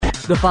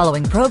The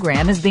following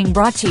program is being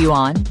brought to you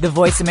on the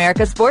Voice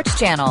America Sports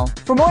Channel.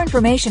 For more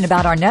information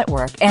about our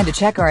network and to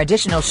check our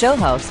additional show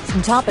hosts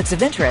and topics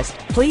of interest,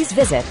 please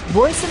visit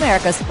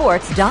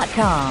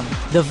voiceamericasports.com.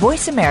 The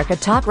Voice America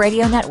Talk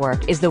Radio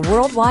Network is the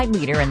worldwide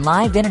leader in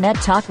live Internet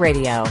talk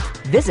radio.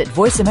 Visit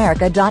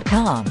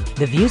voiceamerica.com.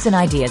 The views and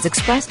ideas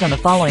expressed on the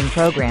following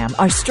program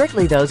are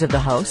strictly those of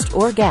the host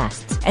or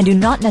guests and do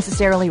not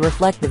necessarily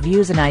reflect the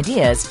views and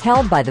ideas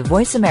held by the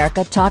Voice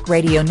America Talk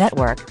Radio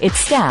Network, its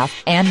staff,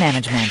 and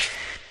management.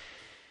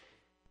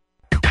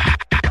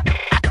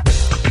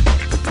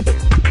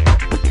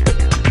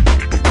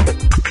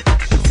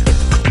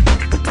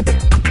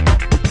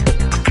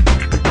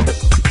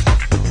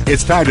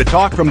 It's time to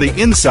talk from the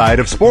inside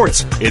of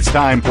sports. It's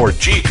time for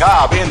G.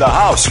 Cobb in the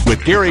House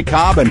with Gary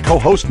Cobb and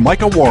co-host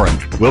Micah Warren.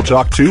 We'll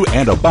talk to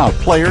and about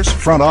players,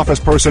 front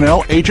office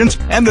personnel, agents,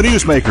 and the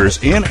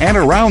newsmakers in and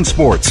around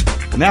sports.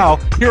 Now,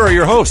 here are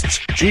your hosts,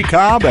 G.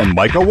 Cobb and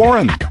Micah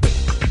Warren.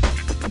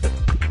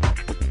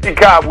 G.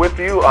 Cobb with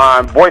you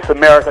on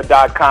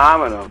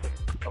VoiceAmerica.com, and of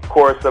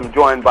course, I'm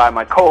joined by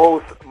my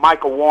co-host,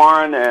 Micah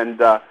Warren, and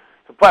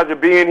it's a pleasure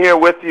being here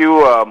with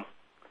you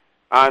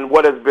on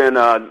what has been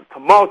a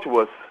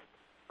tumultuous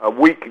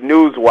week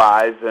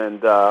news-wise, and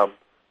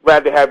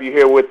glad to have you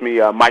here with me,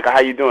 Micah. How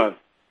you doing?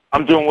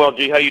 I'm doing well,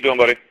 G. How you doing,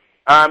 buddy?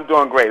 I'm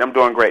doing great.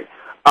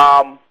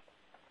 The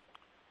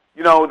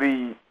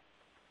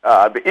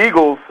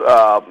Eagles,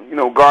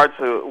 regards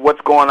to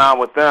what's going on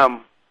with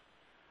them,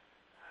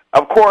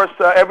 of course,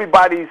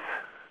 everybody's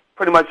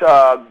pretty much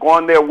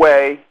gone their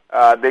way.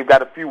 They've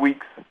got a few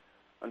weeks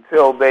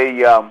until they,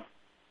 you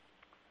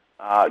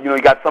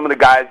got some of the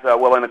guys,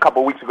 in a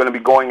couple of weeks are going to be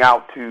going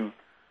out to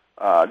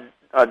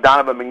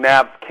Donovan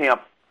McNabb's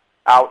camp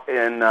out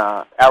in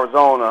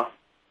Arizona.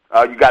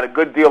 You got a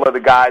good deal of the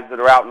guys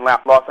that are out in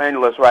Los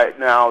Angeles right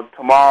now.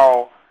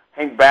 Tomorrow,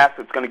 Hank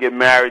Bassett's going to get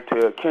married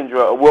to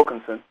Kendra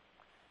Wilkinson.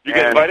 You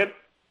get invited?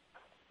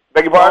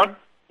 Beg your pardon?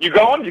 You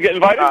going? You get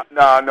invited?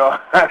 No.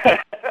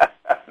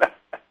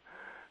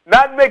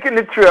 Not making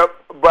the trip,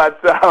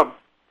 but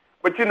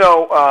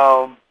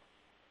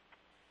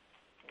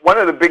one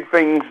of the big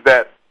things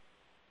that,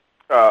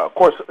 of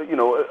course,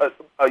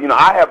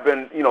 I have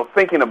been,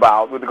 thinking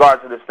about with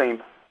regard to this thing,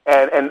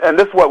 and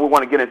this is what we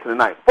want to get into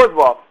tonight. First of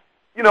all,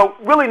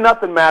 really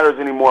nothing matters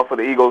anymore for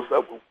the Eagles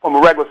from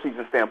a regular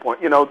season standpoint.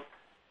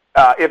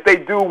 If they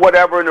do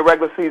whatever in the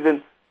regular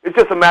season, it's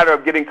just a matter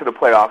of getting to the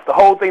playoffs. The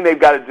whole thing they've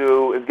got to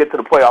do is get to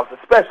the playoffs,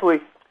 especially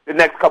the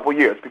next couple of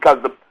years, because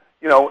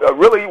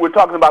really we're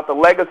talking about the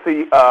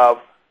legacy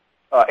of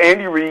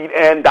Andy Reid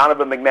and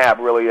Donovan McNabb.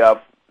 Really,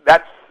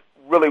 that's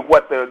really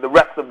what the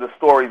rest of the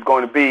story is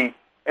going to be,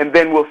 and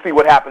then we'll see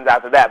what happens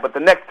after that. But the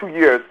next 2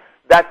 years,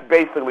 that's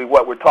basically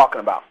what we're talking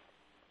about.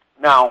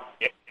 Now,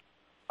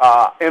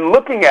 in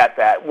looking at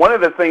that, one of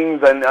the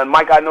things, and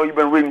Mike, I know you've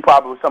been reading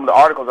probably some of the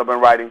articles I've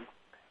been writing,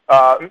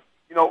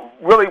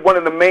 really one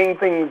of the main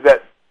things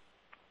that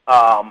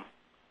I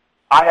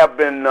have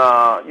been,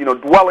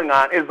 dwelling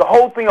on is the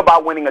whole thing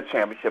about winning a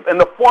championship and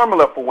the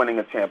formula for winning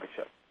a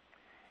championship.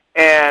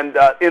 And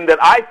in that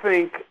I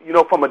think,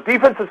 from a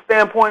defensive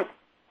standpoint,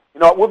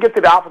 we'll get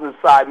to the offensive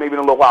side maybe in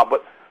a little while,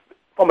 but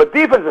from a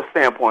defensive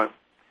standpoint,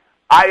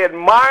 I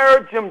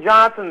admire Jim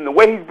Johnson and the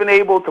way he's been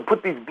able to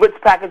put these blitz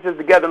packages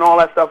together and all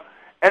that stuff,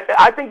 and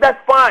I think that's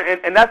fine,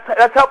 and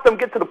that's helped them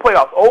get to the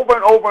playoffs over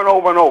and over and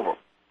over and over.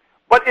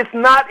 But it's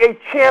not a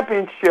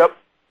championship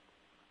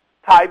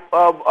type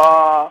of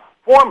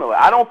formula.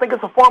 I don't think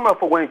it's a formula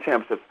for winning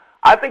championships.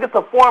 I think it's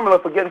a formula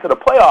for getting to the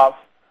playoffs,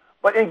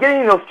 but in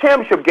getting those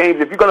championship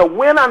games, if you're going to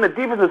win on the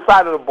defensive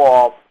side of the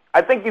ball,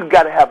 I think you've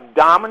got to have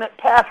dominant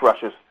pass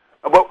rushers.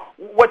 But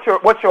what's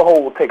your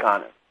whole take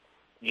on it?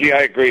 Gee,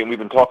 I agree, and we've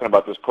been talking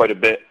about this quite a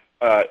bit.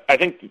 I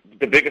think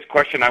the biggest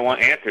question I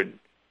want answered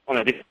on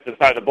the defensive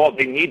side of the ball,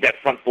 they need that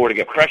front four to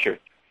get pressure.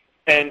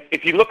 And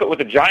if you look at what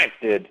the Giants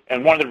did,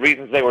 and one of the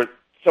reasons they were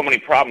so many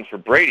problems for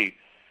Brady,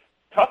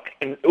 Tuck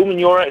and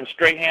Umenyiora and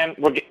Strahan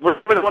were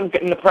the ones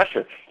getting the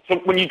pressure. So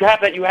when you have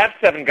that, you have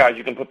 7 guys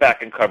you can put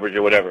back in coverage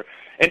or whatever.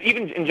 And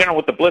even in general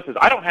with the blitzes,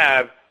 I don't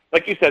have,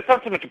 like you said, it's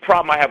not so much a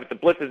problem I have with the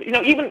blitzes.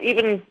 Even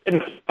in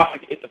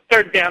the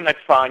third down, that's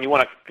fine. You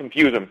want to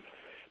confuse them.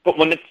 But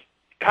when it's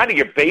kind of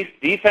your base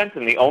defense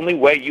and the only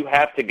way you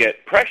have to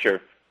get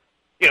pressure,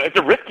 it's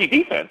a risky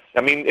defense.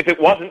 I mean, if it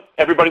wasn't,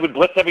 everybody would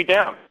blitz every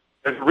down.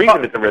 There's a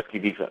reason it's a risky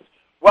defense.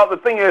 Well, the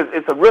thing is,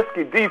 it's a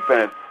risky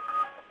defense,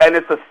 and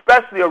it's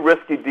especially a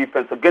risky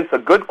defense against a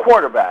good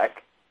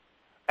quarterback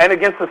and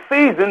against a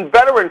seasoned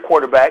veteran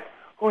quarterback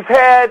who's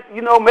had,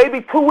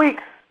 maybe 2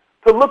 weeks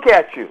to look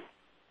at you.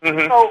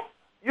 Mm-hmm. So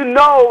you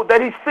know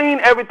that he's seen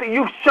everything.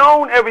 You've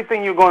shown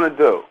everything you're going to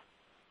do.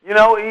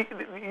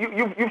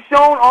 You've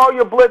shown all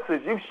your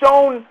blitzes. You've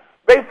shown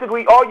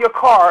basically all your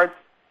cards,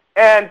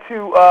 and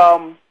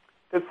to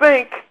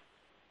think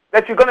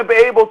that you're going to be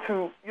able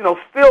to,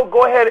 still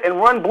go ahead and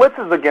run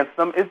blitzes against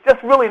them is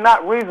just really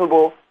not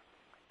reasonable.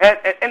 And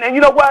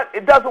you know what?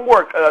 It doesn't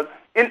work.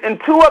 In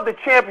 2 of the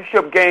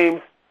championship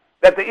games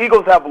that the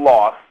Eagles have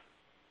lost,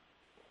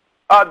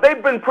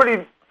 they've been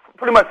pretty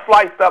much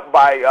sliced up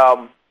by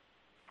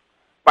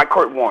by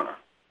Kurt Warner.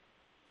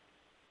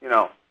 You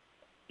know.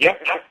 Yeah.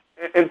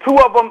 And two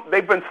of them,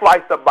 they've been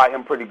sliced up by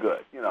him pretty good.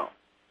 You know.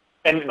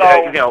 And,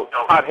 So,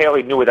 Todd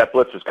Haley knew where that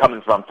blitz was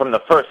coming from. From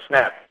the first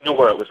snap, he knew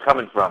where it was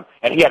coming from,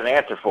 and he had an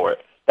answer for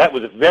it. That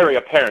was very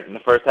apparent in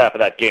the first half of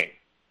that game.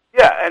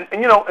 Yeah,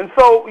 and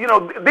so,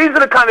 these are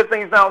the kind of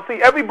things now.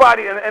 See,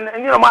 everybody,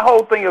 and my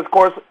whole thing is, of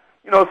course,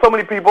 so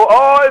many people,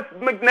 it's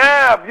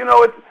McNabb,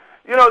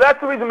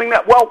 that's the reason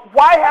McNabb. Well,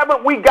 why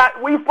haven't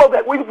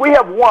we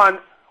have won,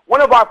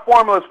 one of our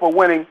formulas for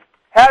winning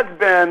has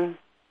been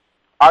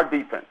our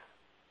defense.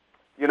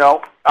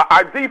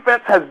 Our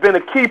defense has been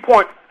a key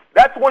point.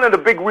 That's one of the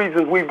big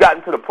reasons we've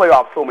gotten to the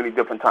playoffs so many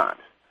different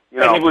times.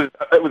 And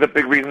it was a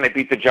big reason they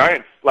beat the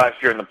Giants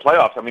last year in the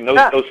playoffs. I mean,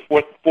 those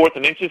fourth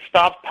and inches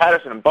stops,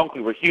 Patterson and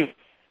Bunkley were huge.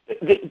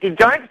 The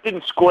Giants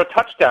didn't score a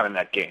touchdown in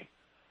that game.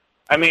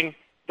 I mean,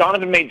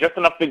 Donovan made just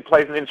enough big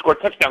plays and didn't score a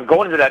touchdown.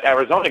 Going into that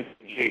Arizona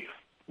game,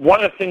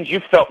 one of the things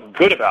you felt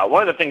good about,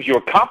 one of the things you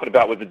were confident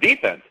about was the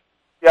defense.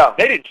 Yeah,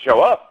 they didn't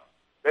show up.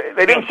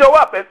 They didn't show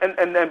up,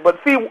 but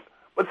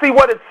see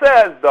what it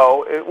says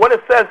though. What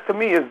it says to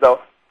me is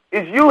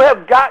you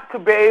have got to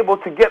be able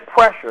to get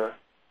pressure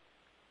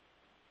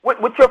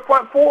with your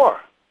front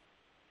four.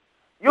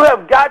 You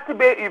have got to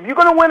be, if you're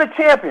going to win a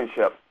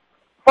championship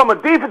from a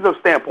defensive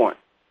standpoint.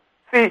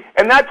 See,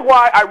 and that's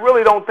why I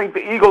really don't think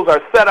the Eagles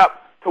are set up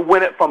to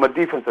win it from a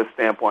defensive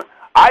standpoint.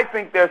 I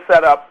think they're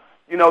set up,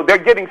 they're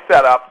getting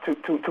set up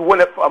to win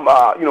it from,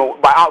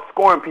 by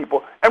outscoring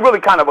people, and really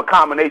kind of a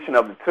combination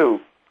of the two,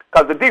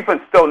 because the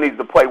defense still needs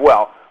to play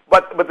well.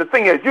 But the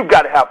thing is, you've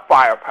got to have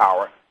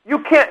firepower. You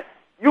can't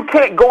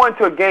go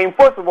into a game,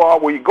 first of all,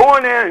 where you're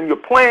going in and you're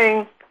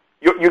playing.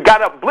 You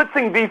got a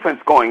blitzing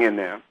defense going in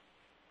there.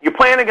 You're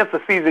playing against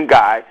a seasoned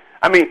guy.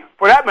 I mean,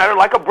 for that matter,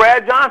 like a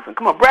Brad Johnson.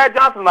 Come on, Brad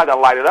Johnson's not going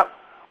to light it up.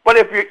 But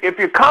if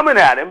you're coming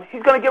at him,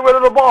 he's going to get rid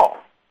of the ball.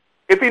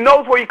 If he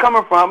knows where you're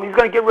coming from, he's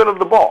going to get rid of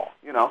the ball.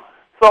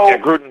 So yeah,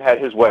 Gruden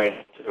had his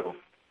way too.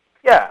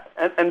 Yeah,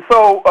 and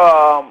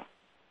so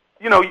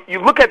you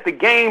look at the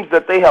games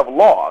that they have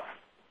lost.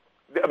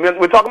 I mean,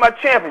 we're talking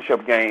about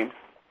championship games.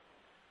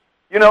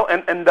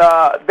 And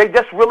they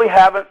just really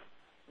haven't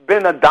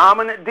been a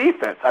dominant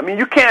defense. I mean,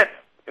 you can't,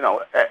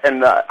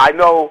 and I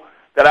know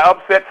that I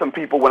upset some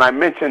people when I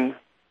mentioned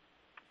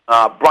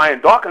Brian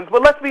Dawkins,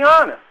 but let's be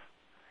honest.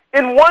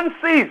 In one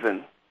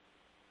season,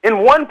 in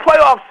one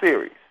playoff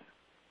series,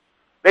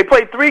 they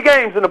played 3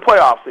 games in the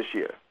playoffs this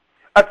year.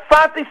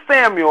 Asante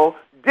Samuel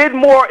did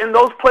more in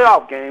those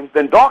playoff games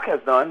than Doc has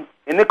done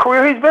in the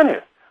career he's been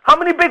here. How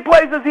many big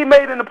plays has he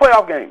made in the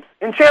playoff games,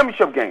 in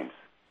championship games?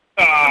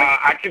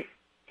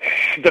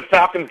 The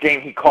Falcons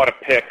game, he caught a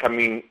pick. I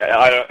mean,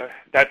 But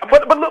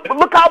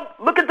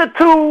look at the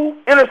 2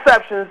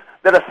 interceptions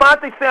that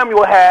Asante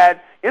Samuel had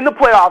in the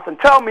playoffs, and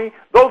tell me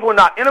those were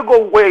not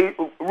integral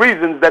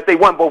reasons that they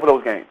won both of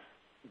those games.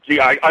 Gee,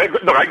 I agree.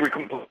 No, I agree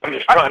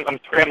completely. I'm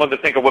scrambling to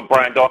think of what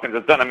Brian Dawkins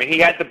has done. I mean, he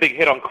had the big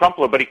hit on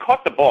Crumpler, but he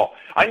caught the ball.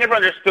 I never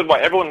understood why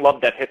everyone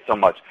loved that hit so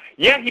much.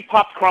 Yeah, he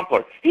popped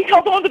Crumpler. He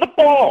held on to the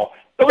ball.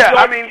 Yeah,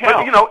 I mean,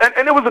 but,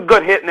 and it was a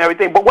good hit and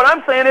everything. But what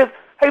I'm saying is,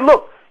 hey,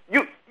 look,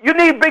 you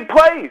need big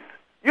plays.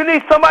 You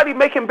need somebody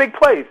making big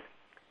plays.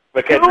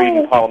 Like Ed Reed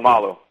and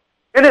Palomalu.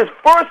 In his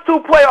first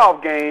 2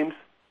 playoff games,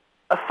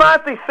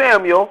 Asante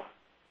Samuel,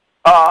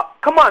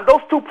 come on,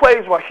 those 2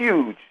 plays were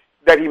huge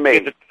that he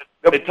made.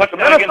 The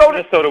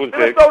Minnesota was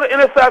big. Minnesota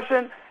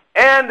interception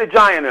and the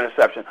Giant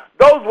interception.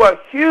 Those were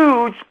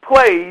huge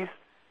plays.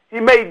 He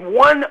made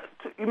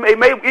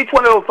each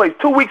one of those plays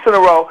 2 weeks in a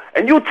row.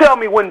 And you tell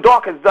me when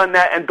Doc has done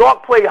that, and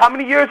Doc played how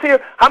many years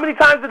here? How many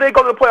times did they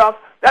go to the playoffs?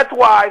 That's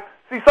why,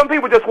 see, some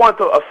people just want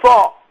to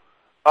assault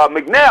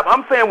McNabb.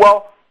 I'm saying,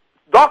 well,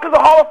 Doc is a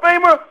Hall of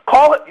Famer.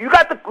 Call it. You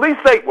got to at least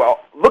say,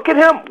 well, look at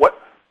him. What?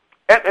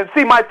 And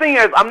see, my thing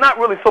is, I'm not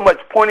really so much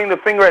pointing the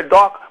finger at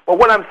Doc, but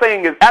what I'm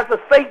saying is, as a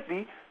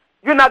safety,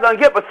 you're not going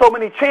to get but so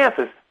many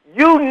chances.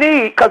 You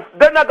need, because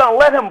they're not going to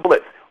let him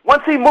blitz.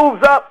 Once he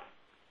moves up,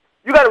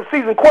 you got a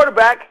seasoned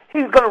quarterback.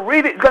 He's going to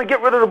read it. He's going to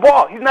get rid of the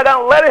ball. He's not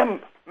going to let him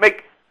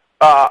make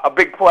a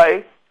big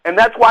play, and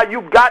that's why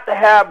you've got to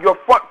have your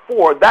front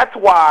four. That's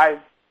why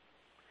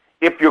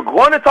if you're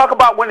going to talk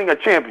about winning a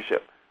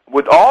championship,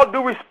 with all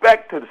due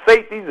respect to the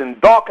safeties and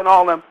Doc and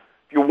all them,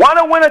 if you want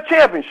to win a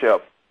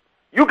championship,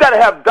 you got to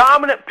have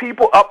dominant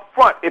people up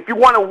front if you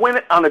want to win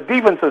it on the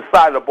defensive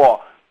side of the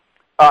ball.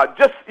 I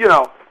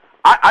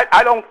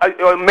don't,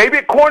 maybe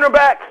at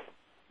cornerback,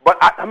 but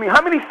I mean,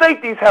 how many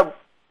safeties have,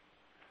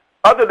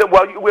 other than,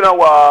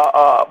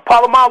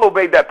 Palomalu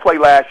made that play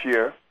last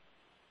year.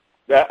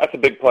 Yeah, that's a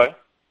big play.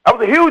 That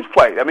was a huge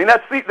play. I mean,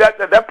 that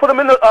put him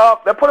in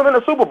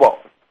the Super Bowl.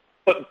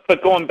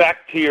 But going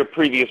back to your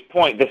previous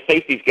point, the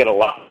safeties get a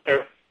lot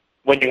better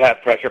when you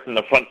have pressure from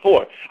the front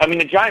four. I mean,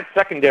 the Giants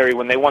secondary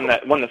when they won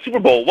the Super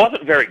Bowl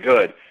wasn't very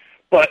good,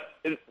 but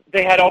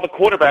they had all the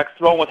quarterbacks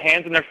throwing with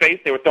hands in their face.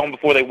 They were throwing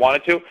before they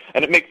wanted to,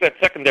 and it makes that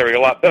secondary a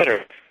lot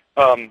better.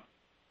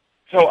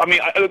 So, I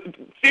mean,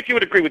 see if you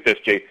would agree with this,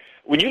 Jay.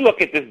 When you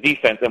look at this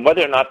defense and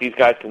whether or not these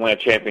guys can win a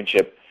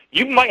championship,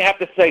 you might have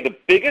to say the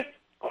biggest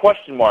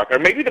question mark, or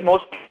maybe the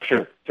most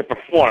pressure to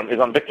perform, is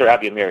on Victor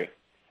Abiamiri.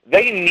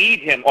 They need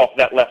him off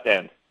that left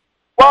end.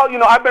 Well,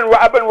 I've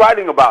been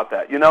writing about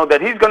that.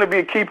 That he's going to be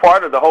a key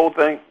part of the whole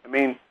thing. I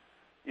mean,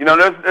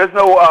 there's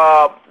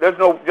no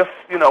just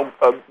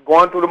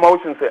going through the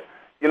motions here.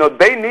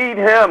 They need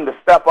him to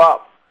step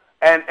up.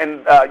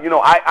 And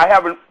I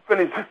haven't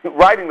finished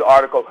writing the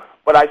article,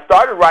 but I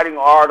started writing an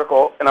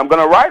article, and I'm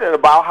going to write it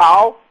about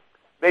how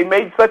they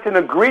made such an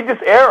egregious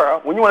error.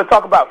 When you want to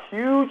talk about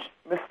huge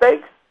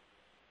mistakes,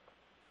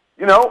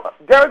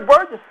 Derek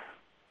Burgess.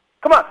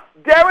 Come on,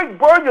 Derek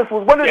Burgess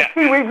was one of the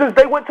key reasons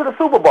they went to the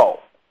Super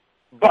Bowl.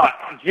 But,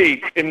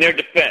 in their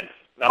defense.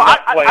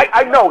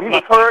 I know he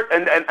was hurt,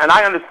 and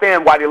I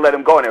understand why they let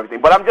him go and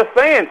everything. But I'm just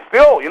saying,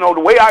 still, the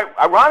way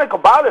ironic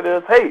about it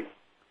is, hey,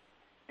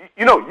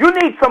 you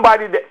need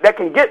somebody that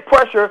can get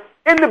pressure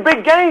in the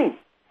big game.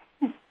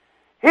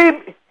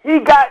 He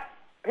got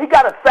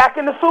a sack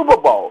in the Super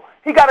Bowl.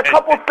 He got a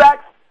couple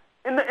sacks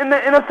in the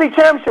NFC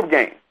Championship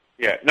game.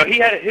 Yeah, no, he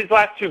had his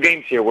last two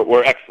games here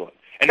were excellent.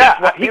 And yeah,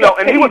 that's why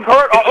and he was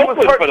hurt. He was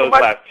hurt for those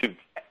last two.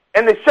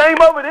 And the shame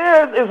of it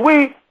is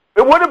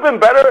it would have been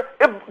better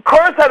if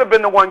Curse had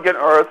been the one getting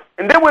hurt,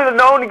 and then we'd have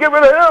known to get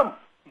rid of him.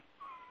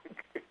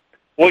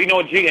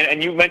 Well, G,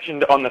 and you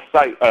mentioned on the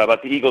site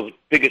about the Eagles'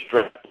 biggest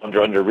draft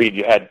under Reed,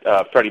 you had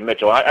Freddie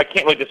Mitchell. I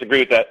can't really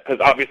disagree with that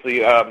because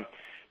obviously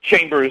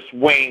Chambers,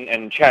 Wayne,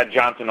 and Chad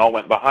Johnson all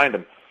went behind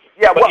him.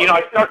 Yeah, but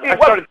I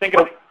started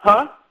thinking,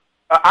 I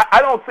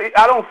don't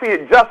see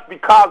it just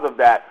because of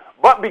that,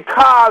 but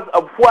because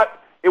of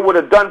what it would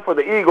have done for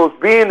the Eagles,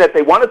 being that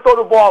they want to throw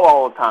the ball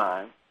all the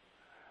time.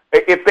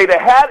 If they'd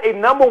have had a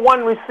number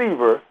one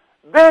receiver,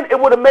 then it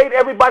would have made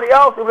everybody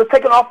else. It would have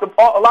taken off a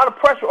lot of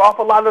pressure off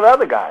a lot of the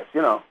other guys. If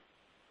you know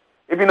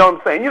what I'm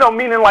saying.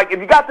 Meaning like if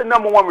you got the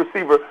number one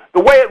receiver,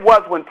 the way it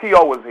was when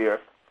T.O. was here,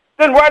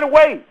 then right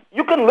away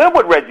you can live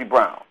with Reggie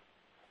Brown.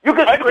 You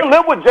can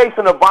live with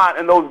Jason Avant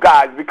and those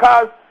guys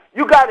because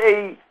you got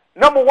a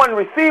number one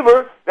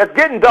receiver that's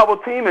getting double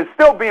teamed and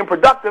still being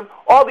productive.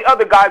 All the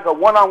other guys are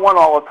one-on-one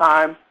all the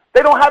time.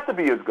 They don't have to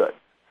be as good.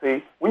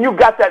 See, when you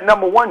got that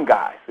number one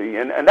guy,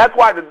 and that's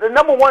why the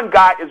number one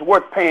guy is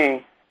worth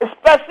paying,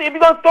 especially if you're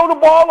going to throw the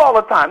ball all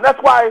the time.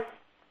 That's why,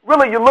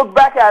 really, you look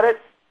back at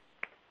it.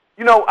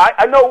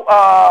 I know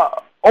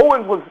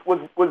Owens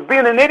was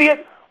being an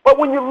idiot, but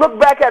when you look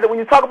back at it, when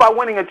you talk about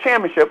winning a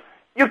championship,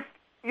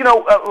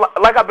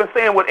 like I've been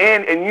saying with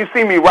Andy, and you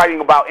see me writing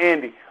about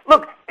Andy.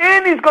 Look,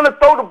 Andy's going to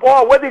throw the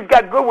ball whether he's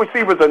got good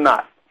receivers or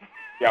not.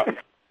 Yeah.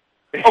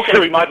 Okay.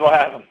 Sure, we might as well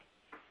have him.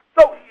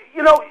 So,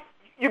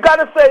 you got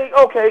to say,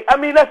 okay, I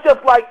mean, that's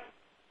just like,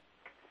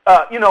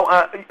 you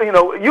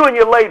and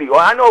your lady, or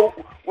I know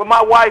with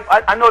my wife,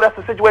 I know that's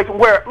a situation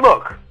where,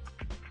 look,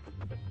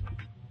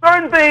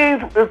 certain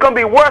things is going to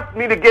be worth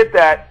me to get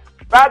that,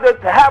 rather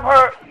to have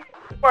her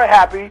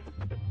happy. You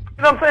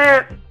know what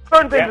I'm saying?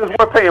 Certain things is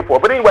worth paying for.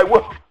 But anyway,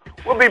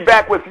 we'll be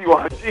back with you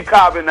on G.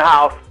 Cobb in the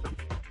house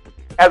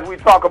as we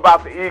talk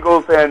about the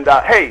Eagles. And,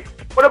 hey,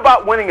 what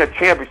about winning a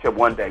championship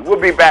one day? We'll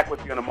be back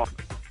with you in a moment.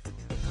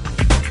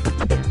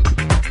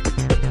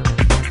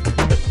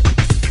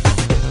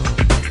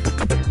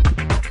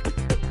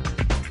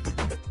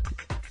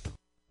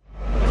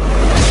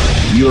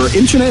 Your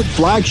internet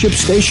flagship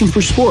station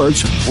for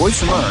sports,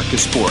 Voice America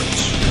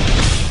Sports.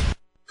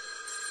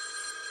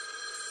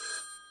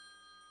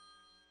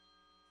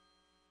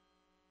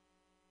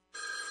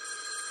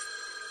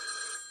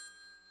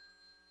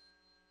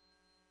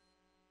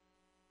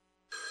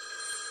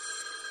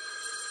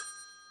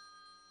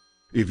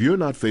 If you're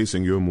not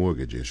facing your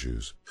mortgage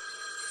issues,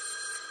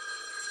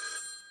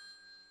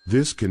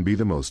 this can be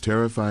the most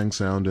terrifying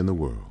sound in the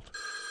world.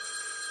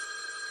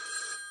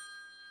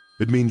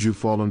 It means you've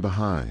fallen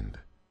behind.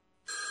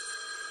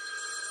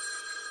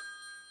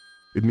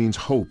 It means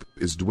hope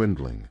is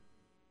dwindling.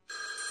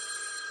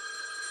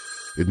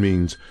 It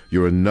means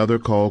you're another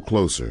call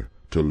closer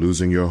to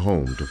losing your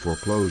home to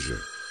foreclosure.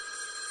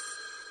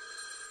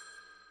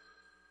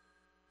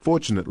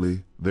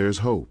 Fortunately, there's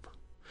hope.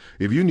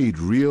 If you need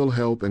real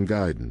help and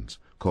guidance,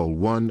 call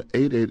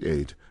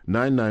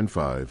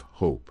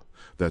 1-888-995-HOPE.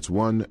 That's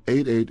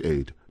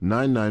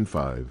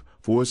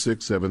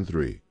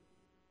 1-888-995-4673.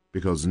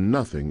 Because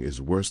nothing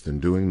is worse than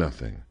doing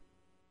nothing.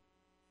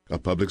 A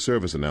public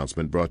service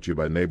announcement brought to you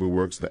by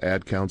NeighborWorks, the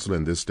Ad Council,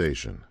 and this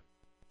station.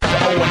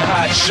 Owen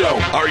Hodge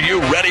Show. Are you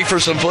ready for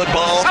some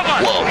football?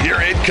 Well, here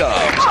it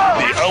comes.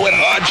 The Owen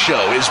Hodge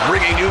Show is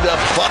bringing you the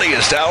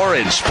funniest hour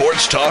in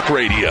sports talk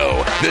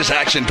radio. This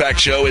action-packed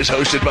show is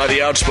hosted by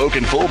the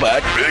outspoken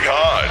fullback, Big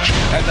Hodge,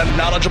 and the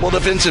knowledgeable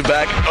defensive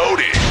back,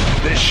 Odie.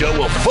 This show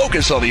will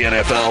focus on the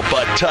NFL,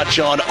 but touch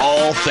on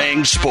all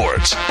things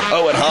sports.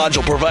 Owen Hodge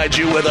will provide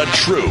you with a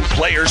true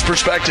player's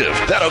perspective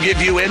that'll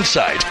give you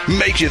insight,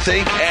 make you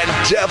think, and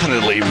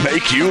definitely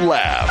make you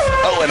laugh.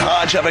 Owen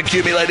Hodge have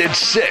accumulated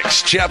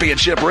 6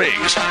 championship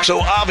rings,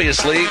 so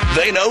obviously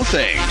they know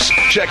things.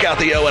 Check out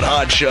the Owen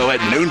Hodge Show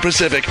at noon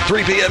Pacific,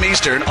 3 p.m.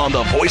 Eastern on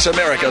the Voice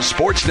America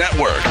Sports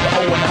Network.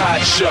 Owen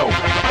Hodge Show. Owen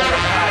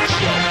Hodge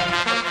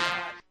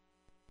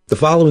Show. The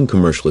following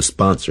commercial is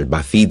sponsored by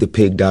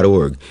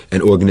FeedThePig.org,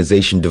 an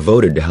organization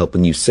devoted to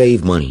helping you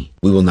save money.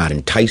 We will not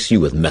entice you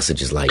with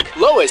messages like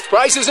Lowest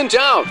prices in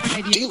town.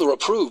 Dealer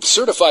approved,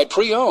 certified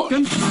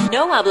pre-owned.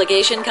 No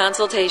obligation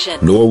consultation.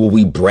 nor will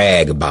we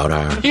brag about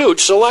our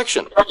Huge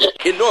selection.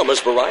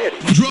 Enormous variety.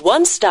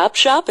 One-stop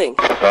shopping.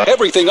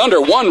 Everything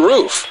under one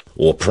roof.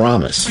 or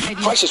promise.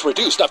 Prices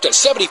reduced up to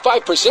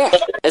 75%.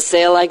 A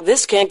sale like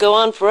this can't go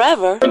on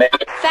forever.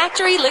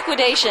 Factory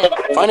liquidation.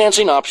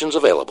 Financing options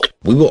available.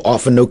 We will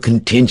offer no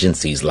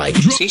contingencies like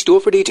See store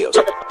for details.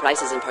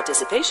 Prices and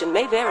participation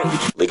may vary.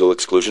 Legal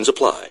exclusions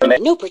apply.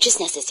 No purchase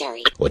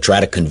necessary. or try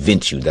to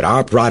convince you that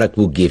our product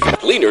will give you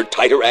Leaner,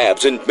 tighter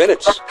abs in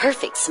minutes.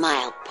 Perfect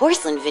smile.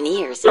 Porcelain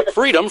veneers.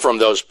 Freedom from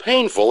those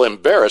painful,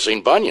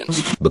 embarrassing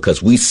bunions.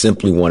 because we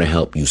simply want to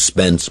help you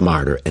spend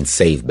smarter and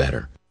save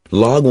better.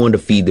 Log on to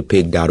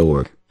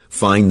feedthepig.org.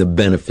 Find the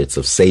benefits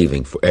of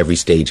saving for every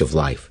stage of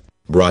life.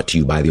 Brought to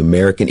you by the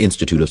American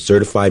Institute of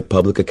Certified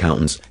Public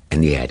Accountants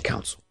and the Ad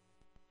Council.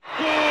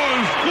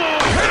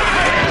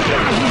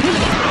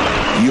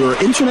 Your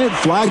internet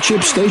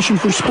flagship station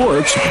for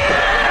sports.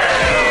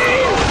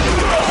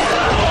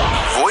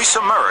 Voice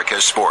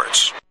America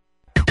Sports.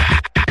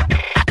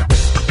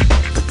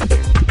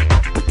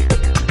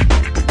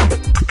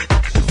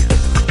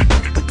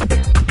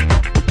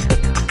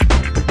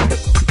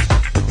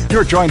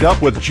 You're joined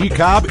up with G.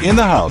 Cobb in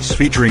the House,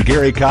 featuring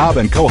Gary Cobb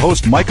and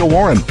co-host Micah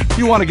Warren.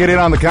 You want to get in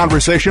on the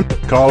conversation?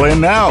 Call in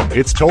now.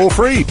 It's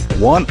toll-free.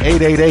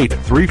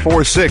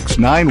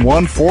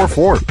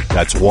 1-888-346-9144.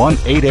 That's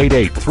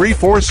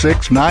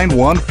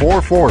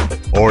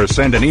 1-888-346-9144. Or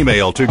send an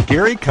email to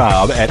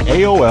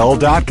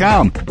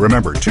GaryCobb@AOL.com.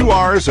 Remember, 2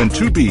 R's and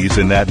 2 B's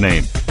in that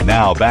name.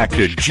 Now back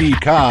to G.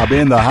 Cobb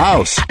in the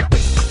House.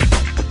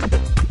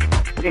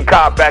 G.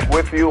 Cobb back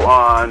with you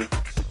on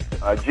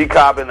G.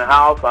 Cobb in the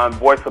House on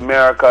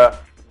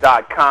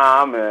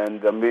VoiceAmerica.com,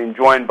 and I'm being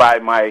joined by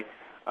my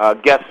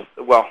guest,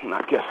 well,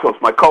 not guest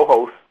host, my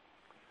co-host,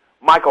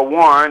 Michael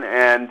Warren,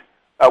 and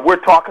we're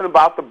talking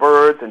about the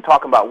Birds and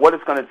talking about what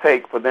it's going to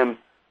take for them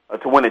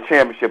to win a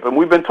championship. And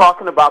we've been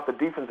talking about the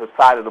defensive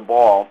side of the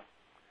ball,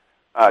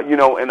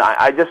 and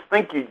I just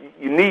think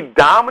you need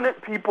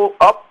dominant people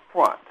up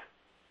front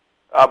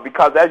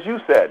because, as you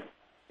said,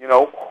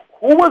 who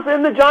was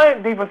in the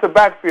Giant defensive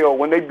backfield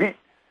when they beat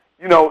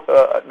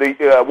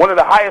one of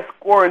the highest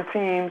scoring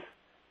teams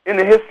in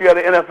the history of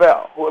the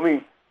NFL. Who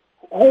we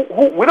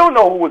don't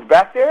know who was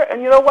back there,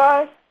 and you know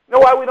why? You know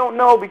why we don't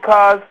know?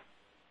 Because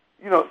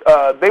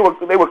they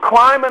were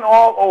climbing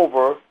all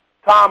over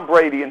Tom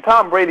Brady, and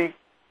Tom Brady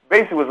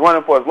basically was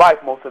running for his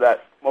life most of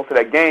that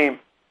game.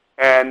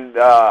 And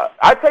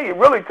I tell you,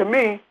 really, to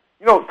me,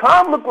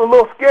 Tom looked a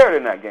little scared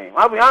in that game.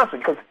 I'll be honest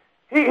with you, because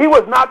he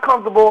was not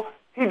comfortable.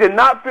 He did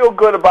not feel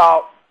good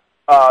about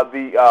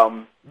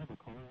the.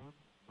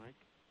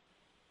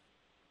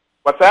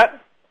 What's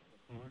that?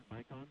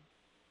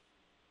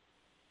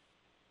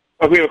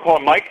 Oh, we were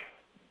calling Mike?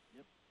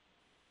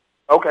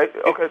 Okay,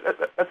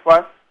 that's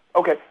fine.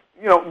 Okay,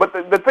 but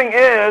the thing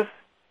is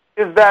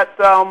that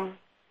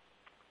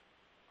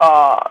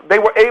they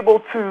were able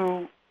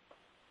to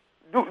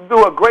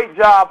do a great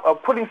job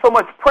of putting so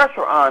much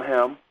pressure on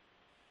him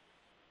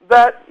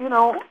that,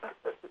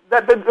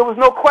 that there was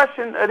no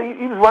question that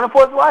he was running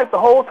for his life the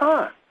whole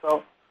time.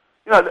 So,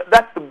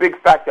 that's the big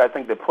factor, I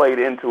think, that played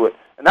into it.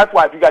 And that's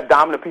why if you got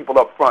dominant people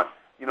up front,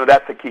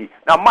 that's the key.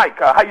 Now, Mike,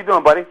 how you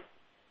doing, buddy?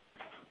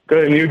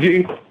 Good, and you,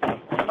 G?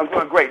 I'm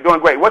doing great.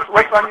 What's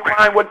on your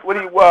mind? What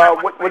do you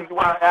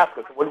want to ask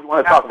us? What do you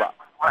want to talk about?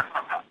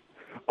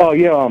 Oh,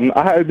 yeah,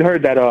 I had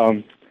heard that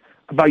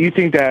about you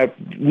think that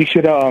we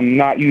should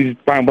not use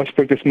Brian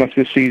Westbrook this much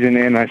this season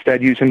and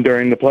instead use him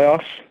during the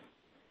playoffs?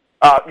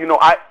 I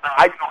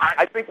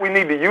think we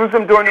need to use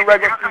him during the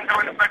regular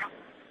season.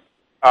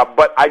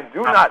 But I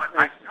do not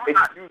think they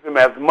should use him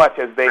as much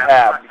as they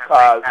have,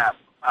 because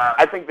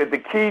I think that the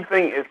key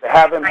thing is to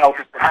have him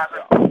healthy for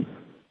himself.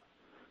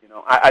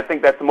 I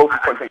think that's the most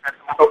important thing.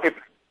 So if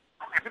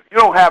you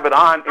don't have it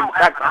on, in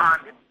fact,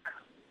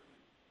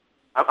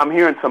 I'm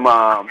hearing some.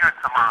 I'm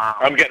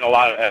getting a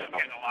lot of that. I'm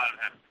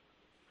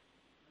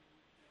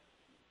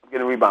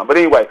getting a rebound. But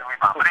anyway,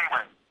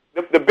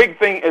 the big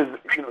thing is,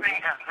 you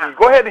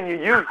go ahead and you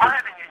use him,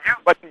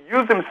 but you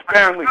use him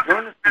sparingly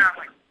during the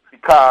season.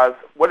 Because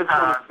what it's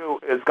going to do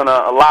is going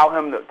to allow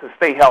him to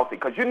stay healthy,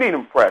 because you need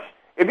him fresh.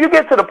 If you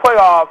get to the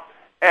playoffs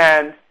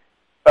and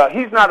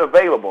he's not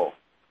available,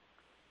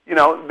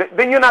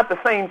 then you're not the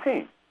same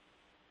team.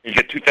 You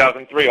get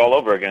 2003 all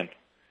over again.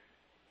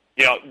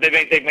 They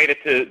made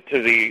it to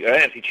the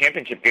NFC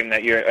Championship game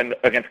that year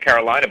against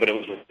Carolina, but it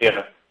was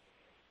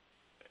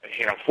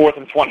 4th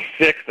and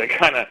 26. They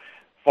kind of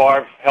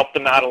Favre helped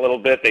them out a little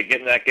bit. They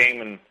get in that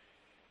game and.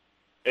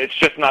 It's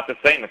just not the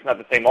same. It's not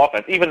the same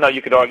offense, even though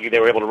you could argue they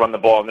were able to run the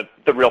ball. And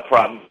the real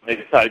problem, they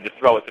decided to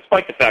throw it,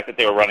 despite the fact that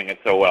they were running it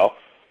so well.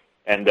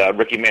 And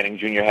Ricky Manning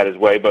Jr. had his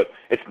way, but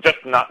it's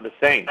just not the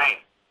same.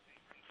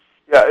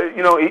 Yeah,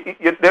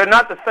 they're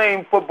not the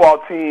same football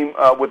team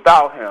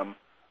without him.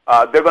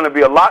 They're going to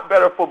be a lot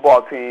better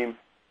football team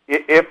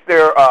if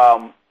they're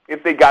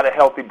if they got a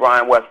healthy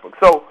Brian Westbrook.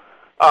 So,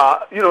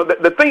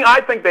 the thing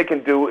I think they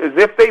can do is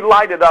if they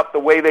light it up the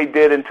way they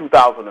did in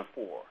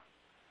 2004,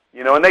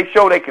 and they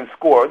show they can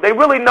score, they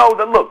really know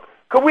that, look,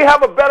 could we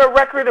have a better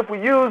record if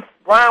we use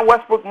Brian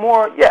Westbrook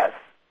more? Yes.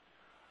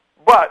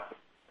 But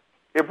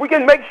if we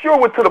can make sure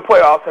we're to the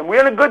playoffs and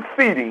we're in a good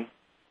seeding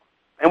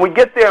and we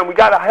get there and we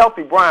got a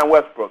healthy Brian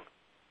Westbrook,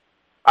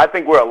 I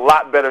think we're a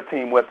lot better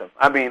team with him.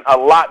 I mean, a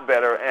lot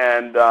better,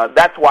 and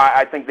that's why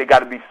I think they got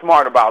to be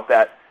smart about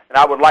that. And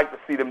I would like to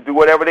see them do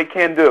whatever they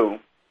can do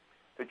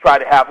to try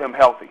to have him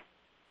healthy.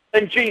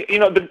 And, gee,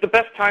 the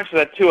best times for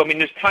that, too, I mean,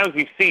 there's times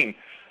we've seen,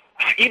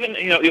 even,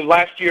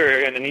 last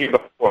year and the year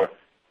before,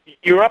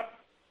 you're up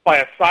by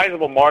a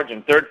sizable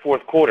margin, third,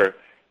 fourth quarter.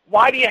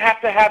 Why do you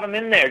have to have him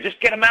in there? Just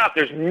get him out.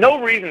 There's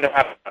no reason to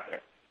have him out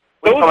there.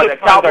 Those are the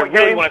times I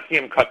really want to see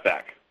him cut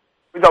back.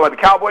 We talking about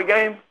the Cowboy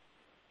game?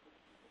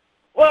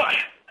 Well,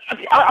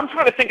 I'm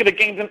trying to think of the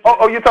games.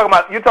 You're talking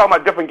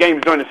about different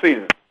games during the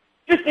season.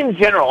 Just in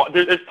general,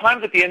 there's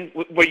times at the end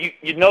where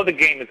you know the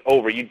game is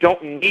over. You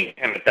don't need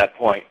him at that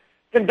point.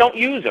 Then don't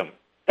use him.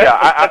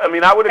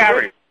 I would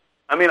agree.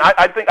 I mean,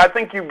 I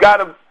think you got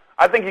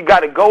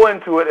to go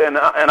into it, and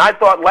I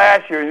thought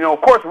last year,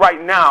 of course,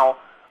 right now,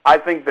 I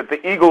think that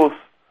the Eagles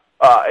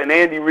and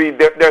Andy Reid,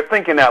 they're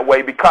thinking that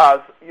way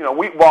because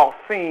we've all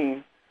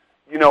seen,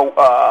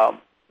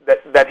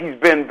 that he's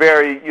been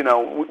very,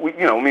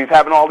 he's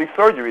having all these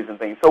surgeries and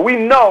things. So we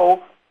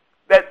know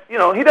that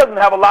he doesn't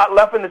have a lot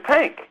left in the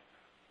tank.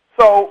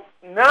 So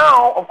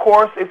now, of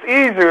course, it's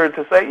easier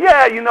to say,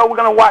 we're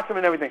going to watch him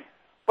and everything.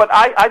 But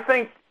I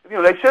think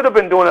they should have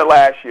been doing it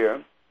last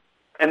year.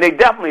 And they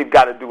definitely have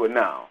got to do it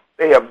now.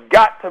 They have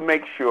got to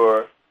make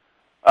sure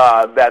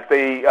that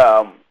they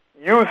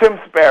use him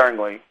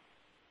sparingly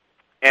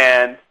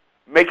and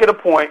make it a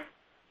point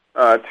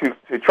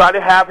to try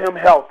to have him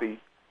healthy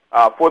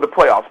for the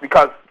playoffs.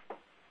 Because,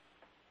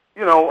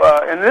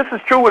 and this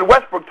is true with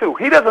Westbrook too.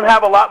 He doesn't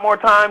have a lot more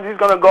time. He's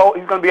going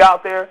to be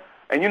out there.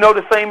 And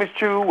the same is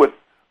true with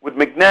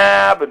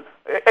McNabb. And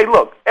hey,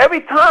 look,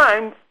 every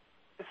time,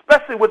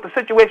 especially with the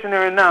situation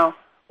they're in now,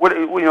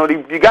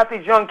 you got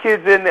these young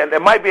kids in there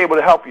that might be able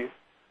to help you.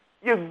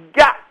 You've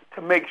got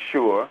to make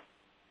sure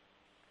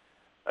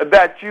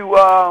that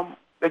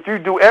you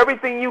do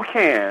everything you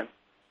can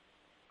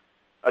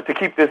to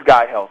keep this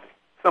guy healthy.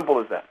 Simple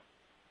as that.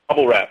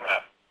 Bubble wrap.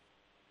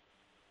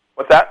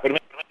 What's that?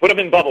 Put him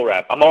in bubble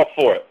wrap. I'm all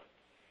for it.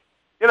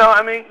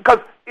 Because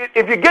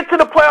if you get to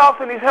the playoffs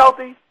and he's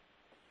healthy,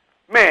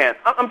 man,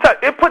 I'm telling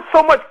you, it puts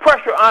so much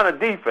pressure on a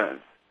defense.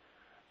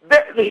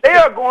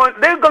 They're going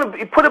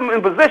to put them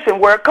in a position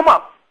where, come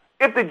on,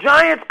 if the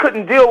Giants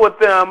couldn't deal with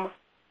them,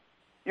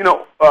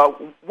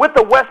 with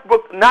the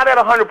Westbrook not at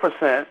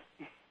 100%,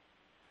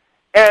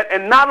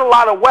 and not a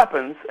lot of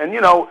weapons, and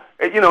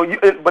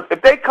but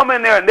if they come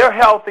in there and they're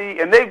healthy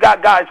and they've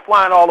got guys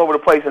flying all over the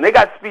place and they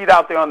got speed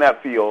out there on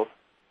that field,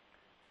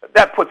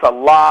 that puts a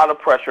lot of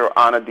pressure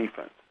on a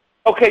defense.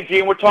 Okay,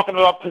 Gene, we're talking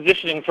about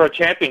positioning for a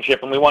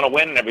championship, and we want to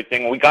win and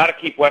everything, and we got to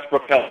keep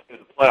Westbrook healthy in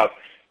the playoffs.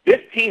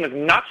 This team is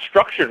not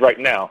structured right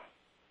now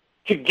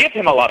to give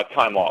him a lot of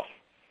time off.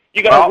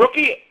 You got a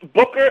rookie,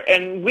 Booker,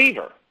 and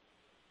Weaver.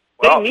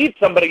 They need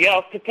somebody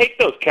else to take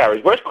those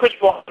carries. Where's Chris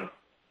Paul?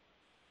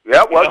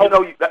 Yeah,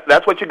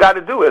 that's what you got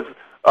to do.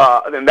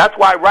 And that's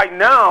why right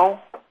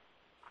now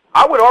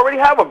I would already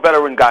have a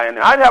veteran guy in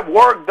there. I'd have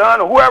Warwick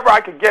Dunn or whoever I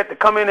could get to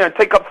come in there and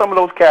take up some of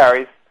those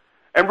carries.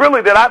 And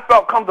really that I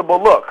felt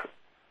comfortable. Look,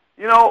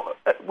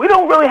 we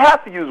don't really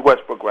have to use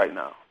Westbrook right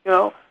now,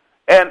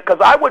 And because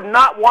I would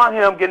not want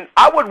him getting,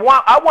 I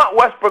want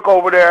Westbrook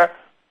over there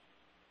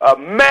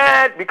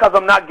mad because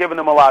I'm not giving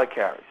him a lot of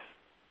carries.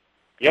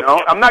 Yep.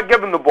 I'm not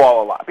giving him the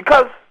ball a lot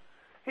because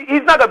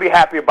he's not going to be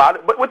happy about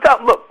it. But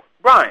look,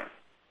 Brian,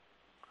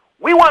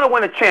 we want to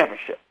win a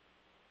championship.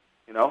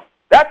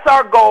 That's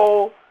our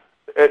goal.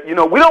 We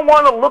don't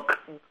want to look.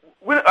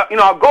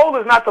 Our goal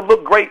is not to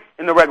look great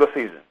in the regular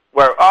season.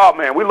 Where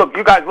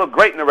you guys look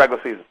great in the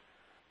regular season.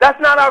 That's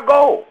not our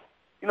goal.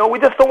 We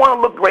just don't want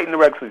to look great in the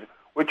regular season.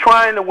 We're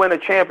trying to win a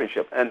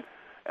championship, and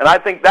I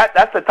think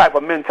that's the type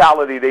of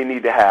mentality they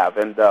need to have.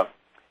 And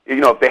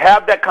if they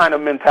have that kind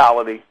of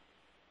mentality,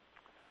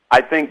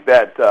 I think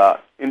that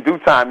in due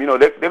time,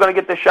 they're going to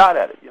get their shot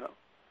at it.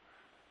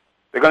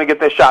 They're going to get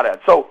their shot at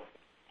it. So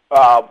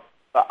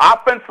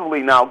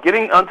offensively now,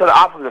 getting onto the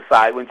opposite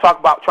side, when you talk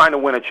about trying to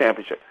win a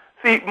championship.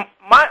 See,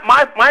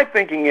 my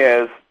thinking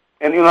is,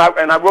 and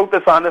I wrote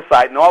this on the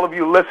site, and all of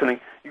you listening,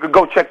 you could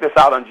go check this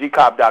out on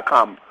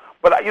gcobb.com.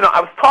 But I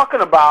was talking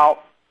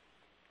about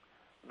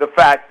the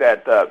fact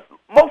that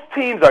most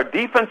teams are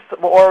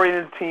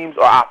defensive-oriented teams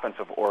or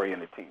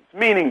offensive-oriented teams,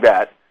 meaning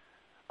that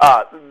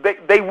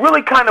they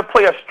really kind of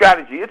play a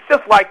strategy. It's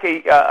just like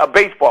a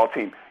baseball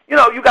team.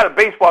 You got a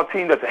baseball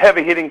team that's a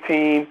heavy-hitting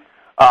team,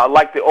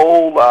 like the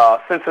old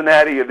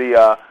Cincinnati or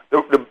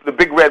the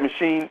Big Red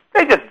Machine.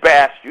 They just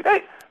bashed you.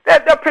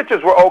 Their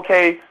pitchers were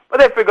okay, but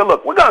they figure,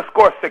 look, we're going to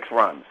score 6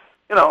 runs.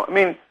 We're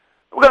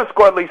going to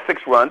score at least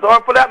 6 runs.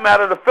 Or for that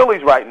matter, the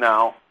Phillies right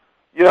now,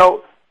 they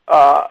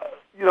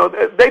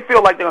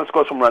feel like they're going to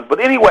score some runs. But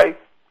anyway,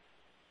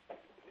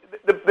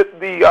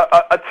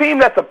 a team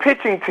that's a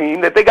pitching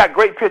team, that they got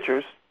great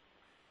pitchers,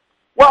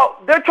 well,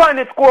 they're trying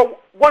to score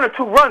 1 or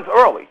 2 runs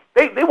early.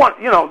 They want,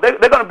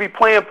 they're going to be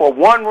playing for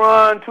 1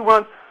 run, 2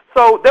 runs.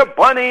 So they're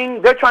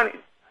bunting. They're trying to,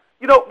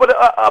 but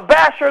a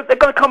basher, they're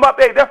going to come up,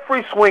 hey, they're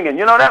free swinging.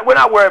 That we're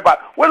not worried about.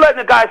 We're letting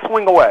the guy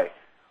swing away.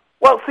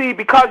 Well, see,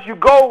 because you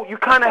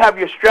kind of have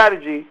your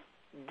strategy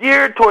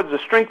geared towards the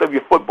strength of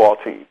your football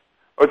team,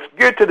 or it's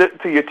geared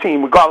to your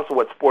team, regardless of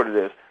what sport it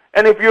is.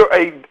 And if you're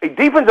a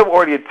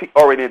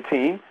defensive-oriented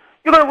team,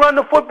 you're going to run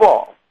the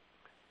football.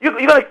 You're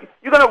going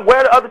to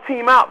wear the other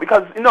team out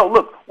because,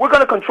 look, we're going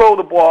to control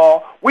the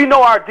ball. We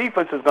know our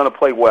defense is going to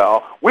play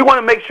well. We want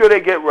to make sure they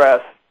get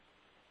rest.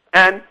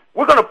 And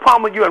we're going to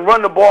pummel you and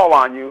run the ball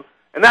on you,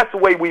 and that's the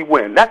way we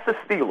win. That's the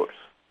Steelers,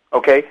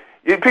 okay?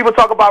 People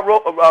talk about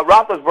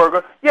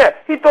Roethlisberger. Yeah,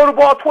 he threw the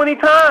ball 20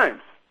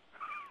 times.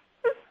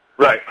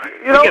 Right.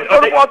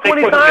 Throw the ball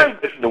 20 times.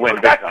 To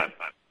win big time.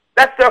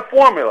 That's their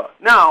formula.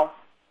 Now,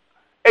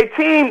 a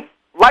team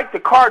like the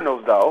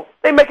Cardinals, though,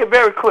 they make it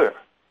very clear.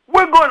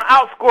 We're going to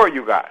outscore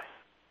you guys.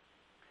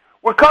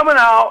 We're coming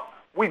out.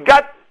 We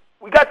got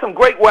some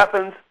great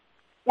weapons.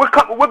 We're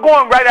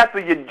going right after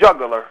your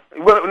jugular.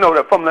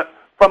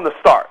 From the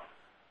start.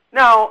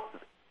 Now,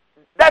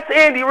 that's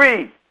Andy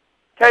Reid.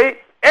 Okay,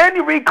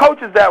 Andy Reid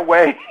coaches that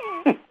way.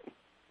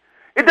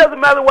 It doesn't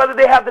matter whether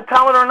they have the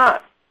talent or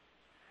not.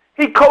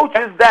 He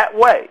coaches that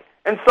way,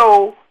 and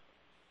so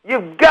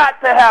you've got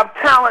to have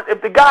talent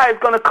if the guy is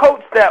going to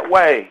coach that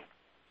way.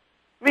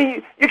 I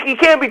mean, you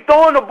can't be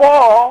throwing the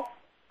ball.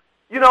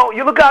 You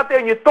look out there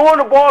and you're throwing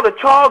the ball to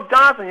Charles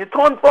Johnson. You're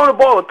throwing the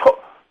ball to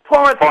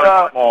Torrance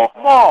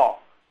Small.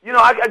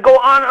 I go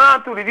on and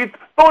on through it. You're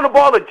throwing the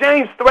ball to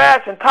James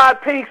Thrash and Todd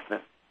Pinkston.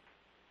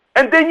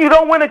 And then you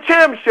don't win a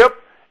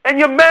championship, and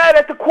you're mad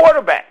at the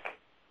quarterback.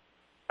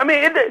 I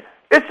mean,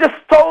 it's just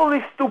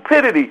totally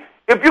stupidity.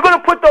 If you're going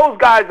to put those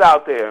guys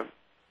out there,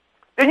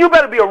 then you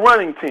better be a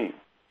running team.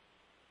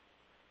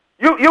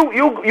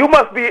 You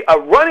must be a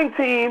running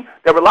team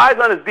that relies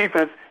on its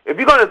defense if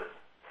you're going to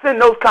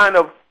send those kind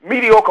of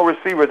mediocre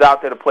receivers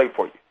out there to play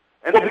for you.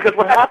 And because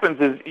what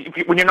happens is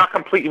when you're not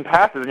completing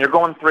passes and you're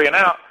going 3 and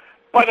out,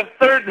 by the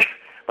third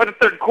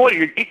quarter,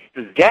 your defense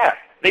is gassed.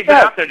 They've been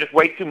out there just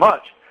way too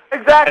much.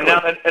 Exactly.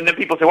 And then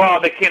people say,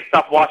 well, they can't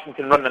stop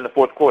Washington running in the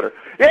fourth quarter.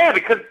 Yeah,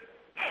 because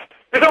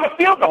they're on the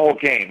field the whole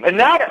game. And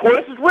now, of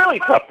course, it's really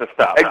tough to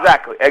stop.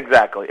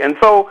 Exactly. And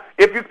so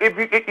if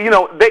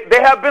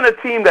they have been a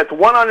team that's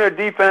won on their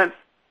defense,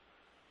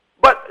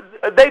 but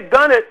they've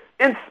done it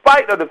in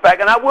spite of the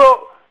fact, and I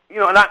will,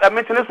 and I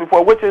mentioned this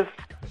before, which is,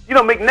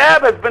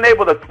 McNabb has been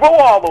able to throw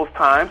all those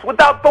times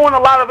without throwing a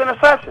lot of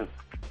interceptions.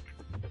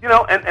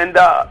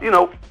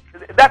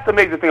 That's the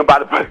amazing thing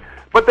about it.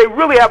 But they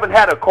really haven't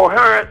had a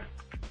coherent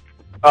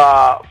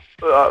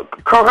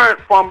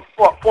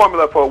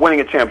formula for winning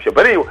a championship.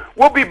 But anyway,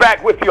 we'll be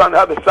back with you on the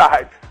other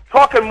side,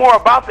 talking more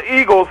about the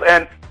Eagles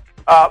and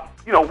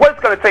what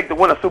it's going to take to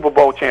win a Super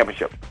Bowl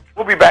championship.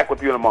 We'll be back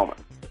with you in a moment.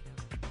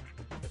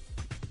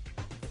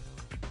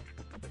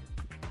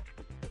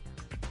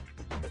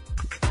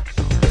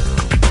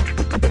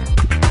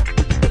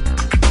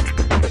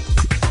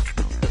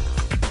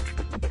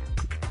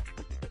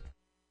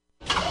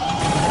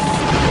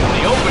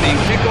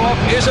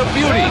 Is a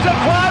beauty. There's a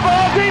fly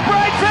ball deep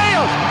right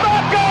field.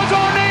 Back goes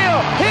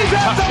O'Neal. He's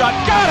at the shot.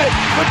 Got it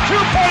with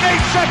 2.8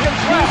 seconds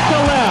left to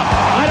left.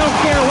 I don't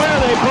care where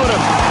they put him.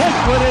 This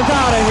one is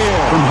out of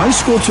here. From high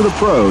school to the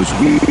pros,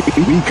 we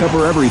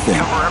cover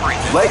everything.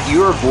 Let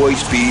your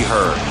voice be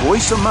heard.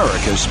 Voice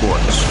America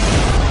Sports.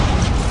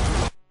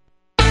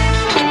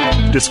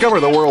 Discover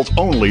the world's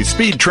only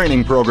speed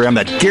training program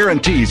that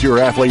guarantees your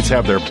athletes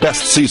have their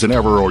best season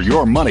ever or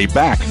your money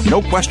back.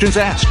 No questions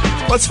asked.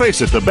 Let's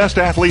face it, the best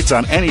athletes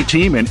on any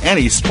team in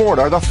any sport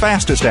are the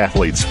fastest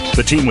athletes.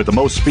 The team with the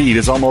most speed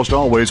is almost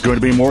always going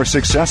to be more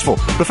successful.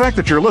 The fact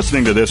that you're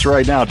listening to this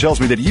right now tells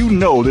me that you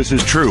know this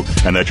is true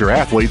and that your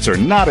athletes are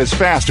not as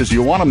fast as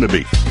you want them to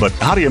be. But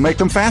how do you make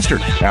them faster?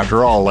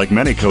 After all, like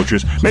many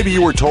coaches, maybe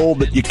you were told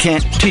that you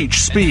can't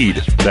teach speed,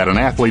 that an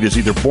athlete is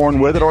either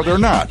born with it or they're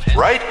not.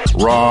 Right?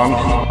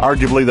 Wrong.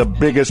 Arguably the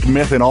biggest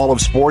myth in all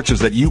of sports is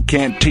that you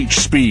can't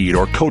teach speed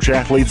or coach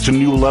athletes to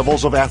new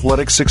levels of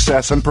athletic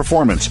success and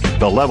performance.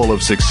 The level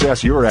of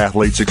success your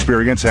athletes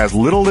experience has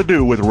little to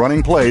do with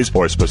running plays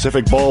or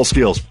specific ball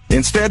skills.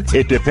 Instead,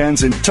 it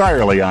depends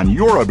entirely on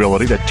your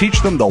ability to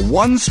teach them the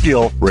one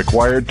skill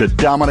required to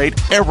dominate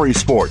every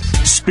sport: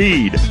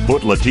 speed.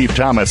 Put Lateef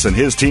Thomas and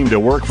his team to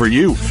work for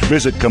you.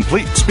 Visit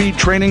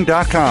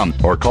CompleteSpeedTraining.com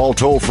or call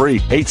toll-free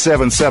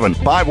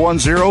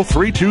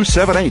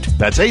 877-510-3278.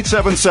 That's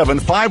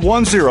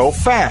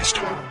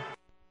 877-510-FAST.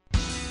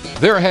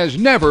 There has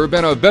never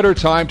been a better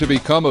time to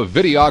become a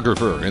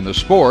videographer in the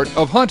sport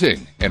of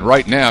hunting. And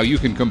right now you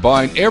can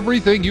combine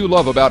everything you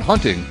love about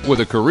hunting with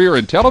a career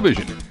in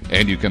television.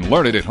 And you can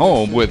learn it at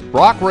home with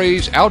Brock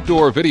Ray's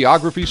Outdoor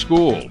Videography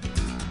School.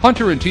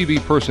 Hunter and TV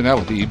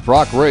personality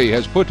Brock Ray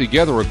has put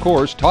together a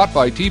course taught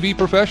by TV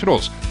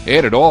professionals.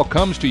 And it all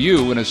comes to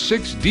you in a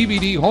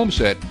 6-DVD home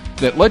set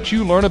that lets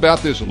you learn about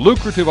this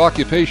lucrative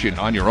occupation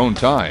on your own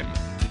time.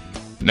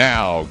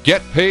 Now,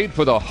 get paid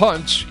for the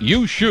hunts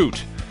you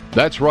shoot.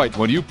 That's right,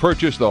 when you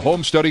purchase the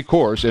home study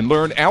course and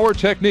learn our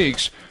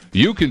techniques,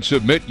 you can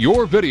submit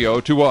your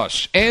video to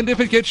us, and if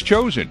it gets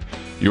chosen,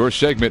 your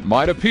segment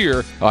might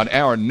appear on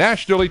our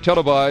nationally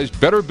televised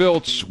Better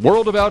Built's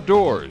World of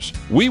Outdoors.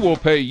 We will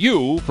pay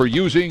you for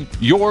using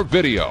your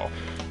video.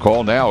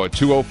 Call now at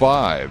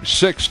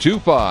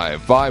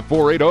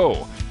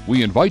 205-625-5480.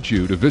 We invite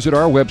you to visit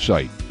our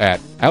website at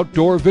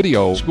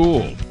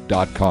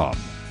outdoorvideoschool.com.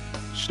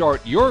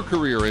 Start your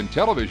career in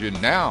television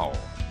now.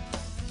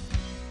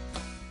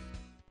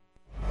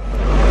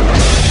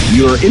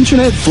 Your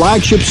internet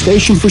flagship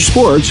station for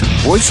sports,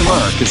 Voice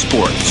America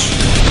Sports.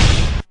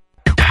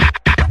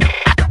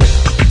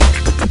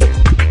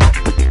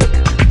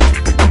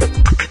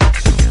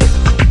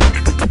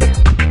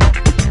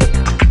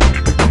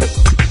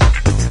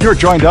 You're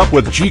joined up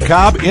with G.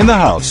 Cobb in the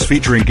House,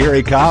 featuring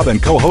Gary Cobb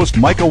and co-host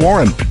Micah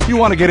Warren. You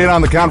want to get in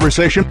on the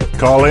conversation?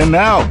 Call in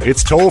now.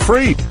 It's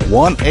toll-free.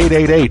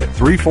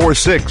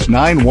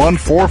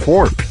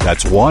 1-888-346-9144.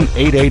 That's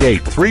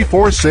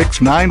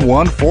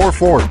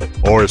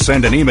 1-888-346-9144. Or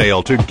send an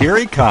email to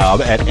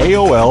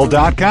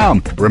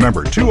GaryCobb@AOL.com.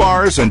 Remember, 2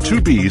 R's and 2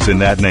 B's in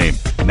that name.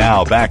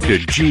 Now back to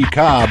G.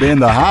 Cobb in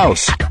the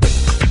House.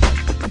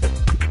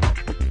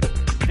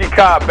 G.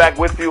 Cobb back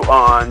with you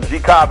on G.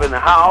 Cobb in the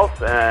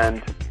House,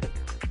 and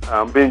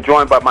being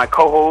joined by my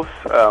co-host,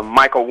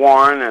 Michael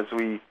Warren, as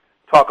we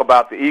talk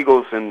about the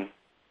Eagles and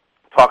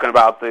talking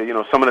about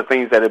some of the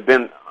things that have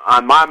been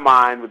on my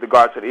mind with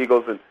regards to the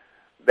Eagles, and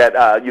that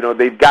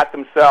they've got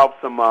themselves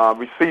some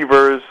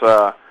receivers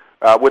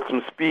with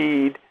some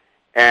speed,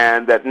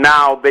 and that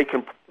now they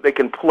can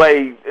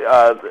play.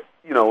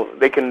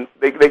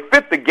 They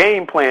fit the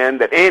game plan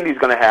that Andy's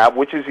going to have,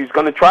 which is he's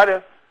going to try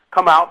to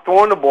come out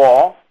throwing the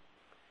ball,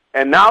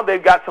 and now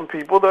they've got some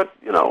people that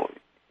you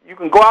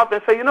can go out there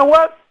and say, you know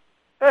what?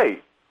 Hey,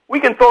 we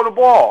can throw the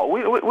ball.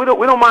 We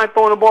don't mind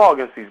throwing the ball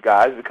against these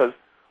guys because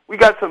we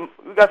got some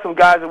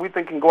guys that we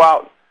think can go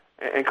out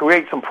and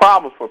create some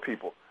problems for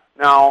people.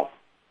 Now,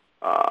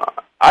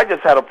 I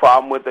just had a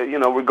problem with it.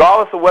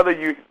 Regardless of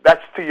whether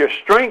that's to your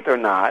strength or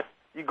not,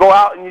 you go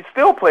out and you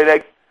still play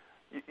that.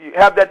 You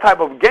have that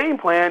type of game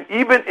plan,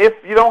 even if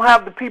you don't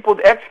have the people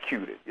to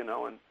execute it.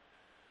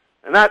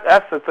 And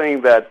that's the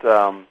thing that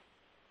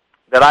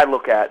I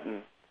look at,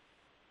 and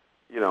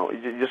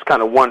you just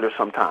kind of wonder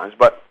sometimes.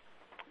 But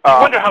I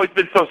wonder how he's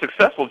been so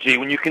successful, G,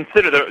 when you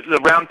consider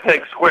the round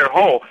peg square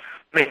hole.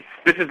 I mean,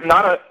 this is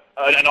not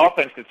an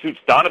offense that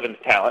suits Donovan's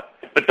talent,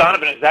 but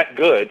Donovan is that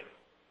good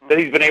that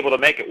he's been able to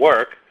make it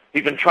work.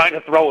 He's been trying to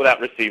throw without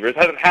receivers,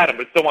 hasn't had them,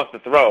 but still wants to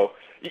throw.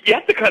 You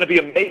have to kind of be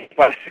amazed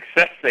by the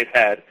success they've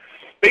had,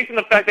 based on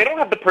the fact they don't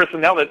have the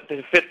personnel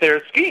to fit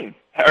their scheme,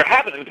 or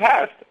haven't in the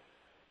past.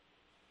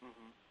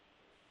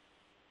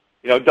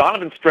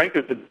 Donovan's strength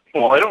is I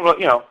don't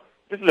know,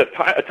 this is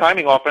a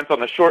timing offense on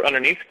the short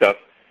underneath stuff.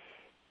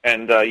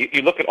 And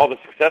you look at all the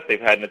success they've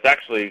had, and it's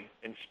actually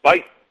in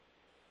spite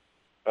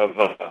of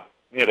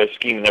their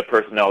scheme and their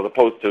personnel, as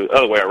opposed to the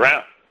other way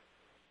around.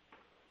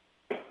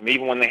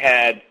 Even when they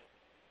had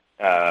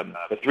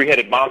the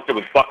three-headed monster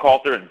with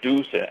Buckhalter and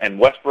Deuce and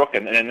Westbrook,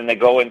 and then they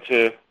go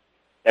into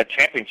that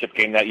championship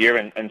game that year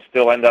and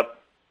still end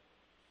up,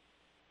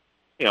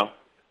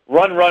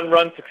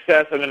 run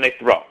success, and then they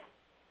throw.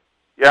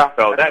 Yeah.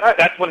 So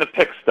that's when the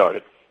picks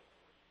started.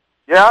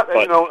 Yeah,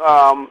 but,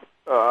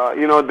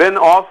 then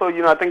also,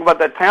 I think about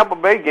that Tampa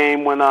Bay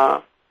game when,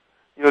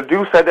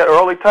 Deuce had that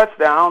early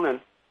touchdown, and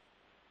of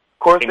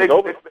course they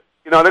want to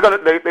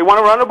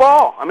run the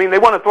ball. I mean, they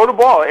want to throw the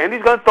ball.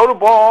 Andy's going to throw the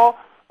ball.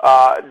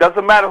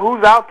 Doesn't matter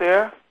who's out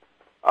there.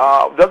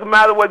 Doesn't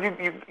matter whether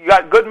you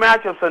got good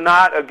matchups or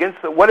not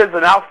against what is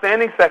an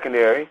outstanding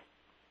secondary.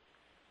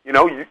 You're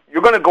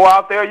going to go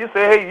out there. You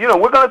say, hey,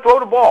 we're going to throw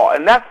the ball,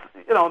 and that's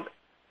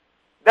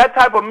that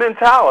type of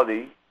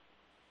mentality.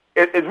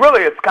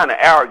 It's kind of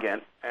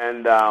arrogant,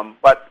 and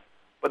but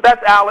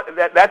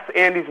that's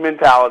Andy's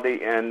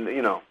mentality, and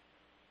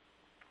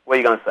what are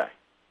you going to say?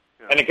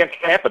 And against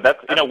Tampa, that's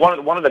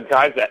one of the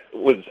guys that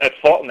was at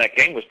fault in that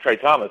game was Trey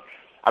Thomas.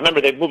 I remember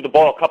they moved the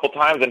ball a couple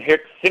times, and here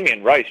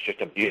Simeon Rice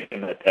just abused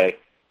him that day,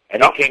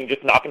 and he came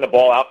just knocking the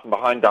ball out from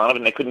behind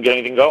Donovan. They couldn't get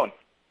anything going.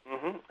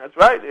 Mm-hmm. That's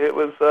right. It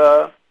was,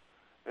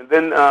 and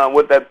then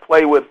with that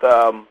play with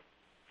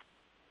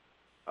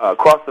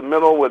across the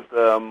middle with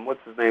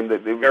what's his name?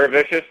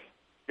 Garavicious.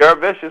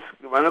 Garavicious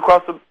running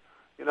across the,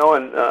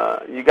 and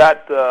you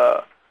got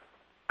a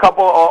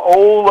couple of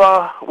old,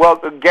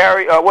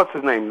 Gary, what's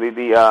his name?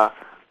 The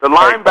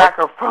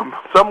linebacker from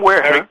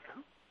somewhere.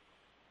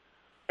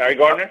 Barry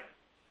Gardner.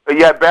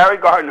 Yeah, Barry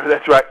Gardner.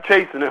 That's right,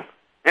 chasing him,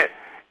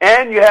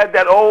 and you had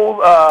that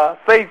old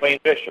safety. Blaine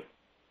Bishop.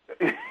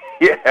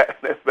 Yeah.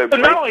 But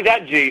not only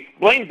that, G.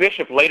 Blaine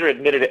Bishop later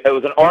admitted it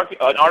was an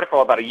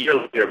article about a year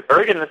later.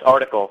 Buried in this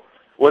article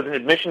was an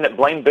admission that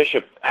Blaine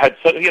Bishop I guess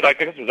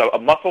it was a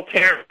muscle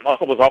tear. The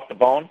muscle was off the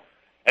bone.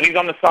 And he's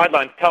on the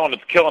sidelines telling him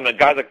it's killing him. And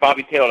guys like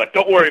Bobby Taylor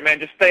don't worry, man,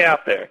 just stay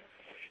out there.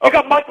 You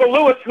got Michael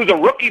Lewis, who's a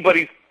rookie, but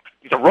he's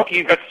He's a rookie.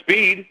 He's got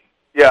speed.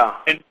 Yeah.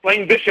 And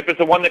Blaine Bishop is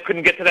the one that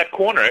couldn't get to that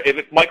corner.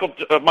 If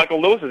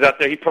Michael Lewis is out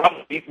there, he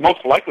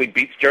most likely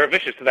beats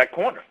Jaravicius to that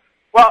corner.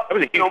 Well, that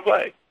was a huge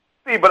play.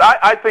 See, but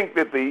I think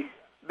that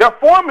their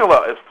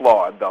formula is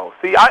flawed, though.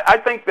 See, I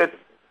think that,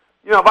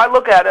 if I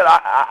look at it,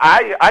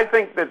 I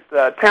think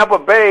that Tampa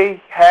Bay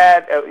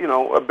had,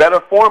 a better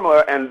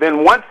formula, and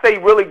then once they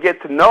really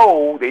get to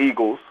know the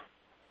Eagles,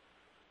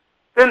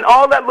 then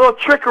all that little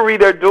trickery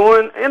they're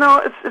doing,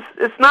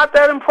 it's not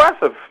that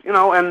impressive,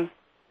 and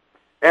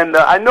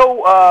I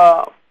know,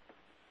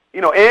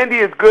 Andy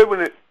is good when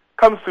it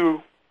comes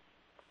to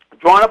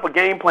drawing up a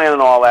game plan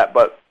and all that,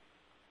 but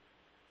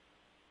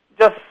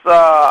just,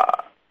 they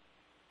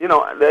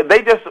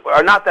just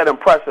are not that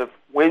impressive.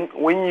 When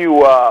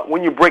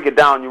you break it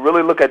down, you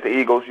really look at the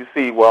Eagles, you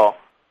see, well,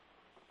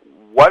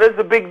 what is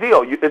the big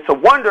deal? It's a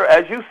wonder,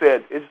 as you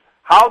said, is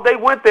how they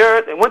went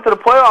there. They went to the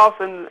playoffs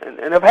and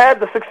have had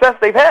the success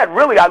they've had.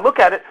 Really, I look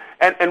at it,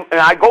 and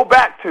I go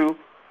back to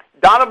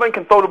Donovan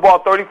can throw the ball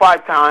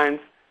 35 times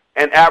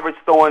and average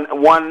throwing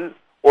one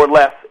or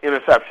less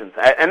interceptions,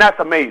 and that's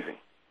amazing.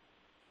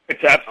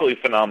 It's absolutely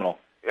phenomenal.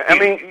 I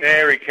mean, he's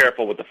very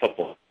careful with the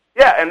football.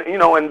 Yeah, and he's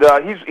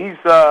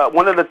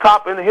one of the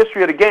top in the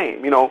history of the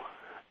game.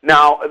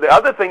 Now the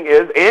other thing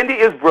is Andy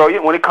is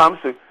brilliant when it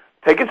comes to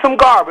taking some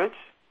garbage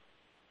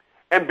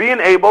and being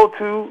able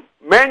to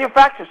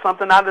manufacture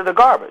something out of the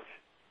garbage.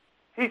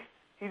 He's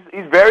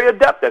very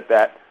adept at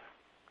that.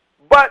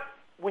 But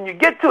when you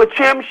get to a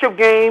championship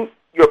game,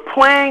 you're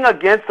playing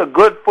against a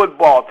good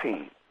football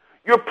team.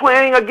 You're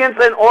playing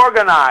against an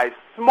organized,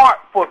 smart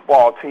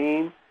football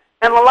team,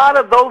 and a lot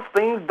of those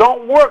things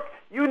don't work.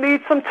 You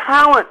need some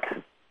talent.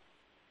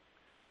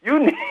 You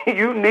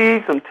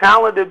need some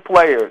talented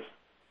players.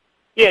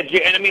 Yeah,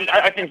 and I mean,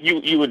 I think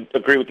you would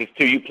agree with this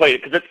too. You played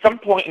it because at some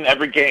point in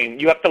every game,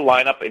 you have to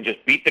line up and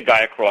just beat the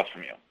guy across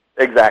from you.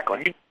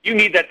 Exactly. You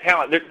need that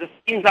talent. The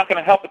team's not going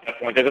to help at that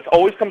point. There's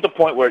always comes a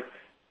point where,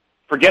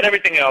 forget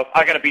everything else,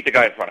 I got to beat the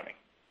guy in front of me.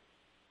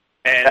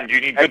 And you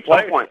need good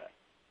players. Point.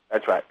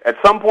 That's right. At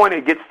some point,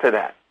 it gets to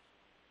that.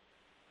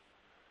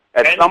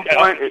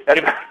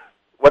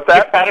 What's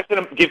that?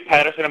 Give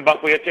Patterson and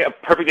Bunkley a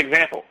perfect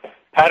example.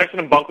 Patterson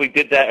and Bunkley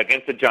did that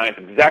against the Giants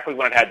exactly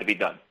when it had to be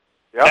done.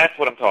 Yep. That's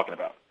what I'm talking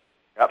about.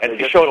 Yep. And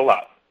they showed a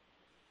lot.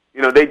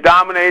 They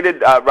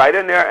dominated right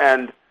in there,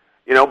 and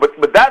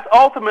but that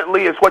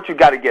ultimately is what you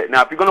got to get.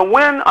 Now, if you're going to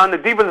win on the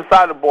defensive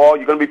side of the ball,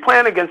 you're going to be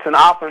playing against an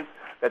offense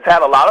that's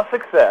had a lot of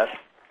success,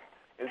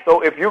 and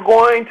so if you're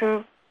going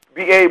to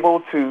be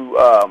able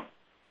to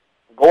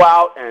go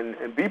out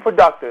and be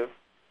productive,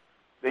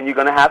 then you're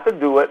going to have to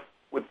do it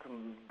with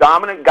some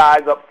dominant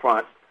guys up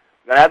front.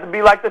 You're going to have to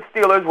be like the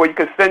Steelers, where you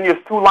can send your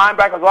two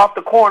linebackers off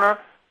the corner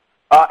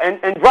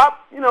and drop,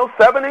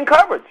 7 in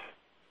coverage.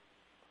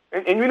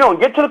 And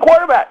get to the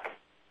quarterback.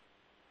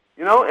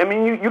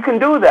 You can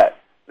do that.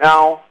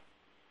 Now,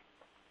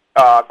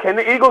 can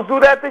the Eagles do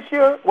that this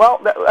year? Well,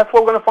 that's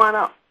what we're going to find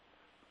out.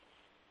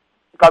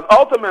 Because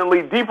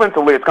ultimately,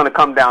 defensively, it's going to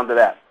come down to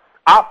that.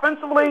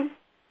 Offensively,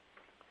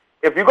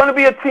 if you're going to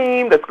be a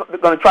team that's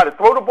going to try to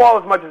throw the ball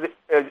as much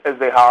as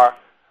they are,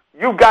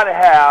 you've got to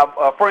have,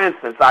 for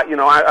instance, I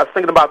was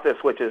thinking about this,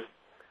 which is,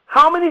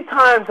 how many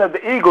times have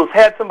the Eagles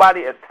had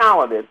somebody as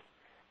talented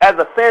as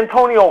a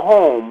Santonio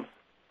Holmes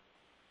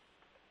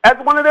as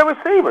one of their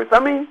receivers? I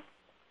mean,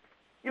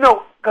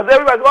 because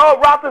everybody's,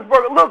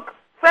 Roethlisberger. Look,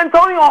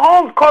 Santonio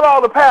Holmes caught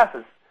all the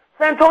passes.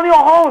 Santonio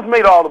Holmes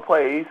made all the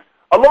plays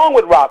along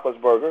with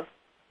Roethlisberger,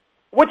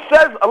 which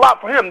says a lot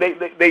for him.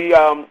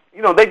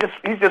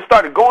 He just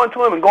started going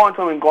to him and going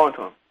to him and going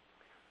to him.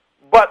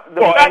 But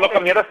and look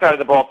on the other side of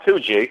the ball too,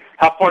 G.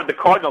 How far did the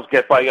Cardinals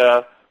get by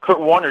Kurt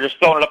Warner just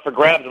throwing it up for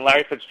grabs and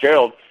Larry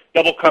Fitzgerald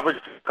double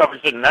coverage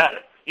didn't matter.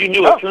 You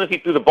knew as soon as he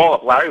threw the ball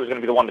up, Larry was going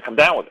to be the one to come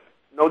down with it.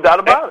 No doubt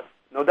about it.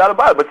 No doubt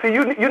about it. But see,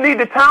 you need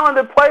the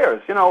talented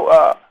players.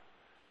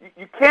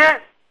 You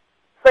can't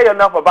say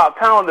enough about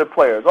talented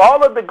players.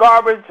 All of the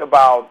garbage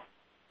about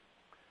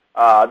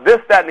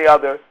this, that, and the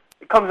other,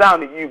 it comes down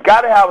to you've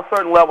got to have a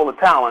certain level of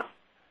talent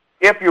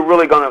if you're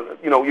really going to,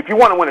 if you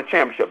want to win a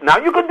championship. Now,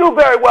 you can do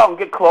very well and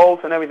get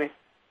close and everything,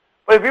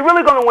 but if you're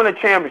really going to win a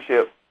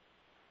championship,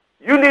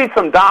 you need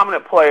some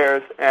dominant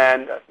players,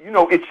 and,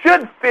 it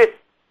should fit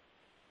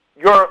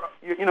your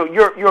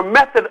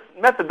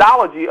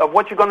methodology of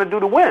what you're going to do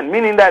to win,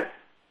 meaning that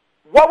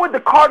what would the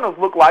Cardinals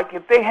look like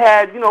if they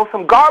had,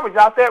 some garbage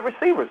out there at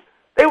receivers?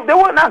 They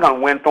were not going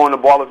to win throwing the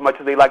ball as much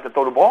as they like to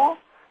throw the ball.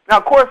 Now,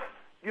 of course,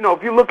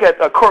 if you look at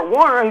Kurt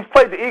Warner, he's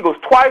played the Eagles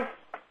twice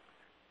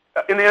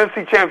in the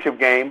NFC Championship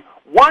game.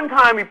 One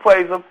time he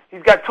plays them,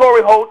 he's got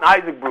Torrey Holt and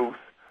Isaac Bruce.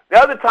 The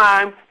other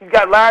time, he's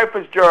got Larry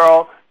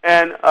Fitzgerald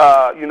and,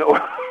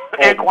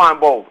 Anquan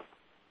Bolden.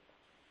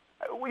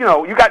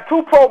 You got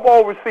 2 Pro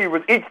Bowl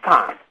receivers each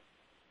time.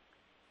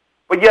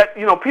 But yet,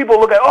 people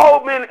look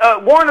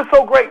at, Warner's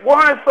so great.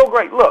 Warner's so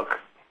great. Look,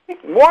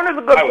 Warner's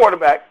a good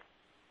quarterback.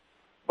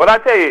 But I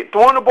tell you,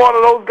 throwing the ball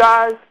to those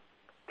guys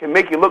can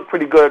make you look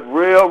pretty good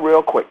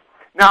real quick.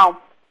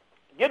 Now,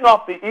 getting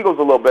off the Eagles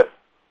a little bit,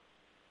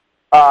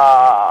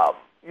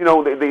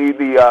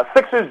 the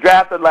Sixers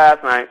drafted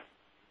last night,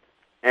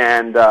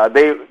 and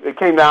they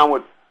came down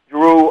with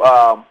Drew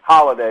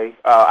Holiday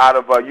out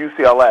of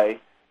UCLA.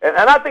 And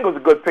I think it was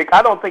a good pick.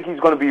 I don't think he's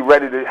going to be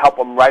ready to help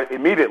them right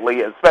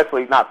immediately,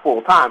 especially not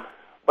full-time.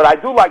 But I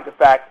do like the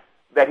fact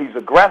that he's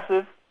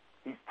aggressive,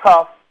 he's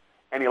tough,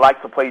 and he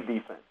likes to play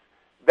defense.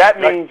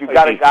 That means you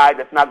got a guy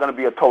that's not going to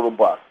be a total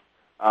bust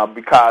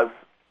because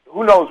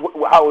who knows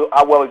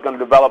how well he's going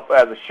to develop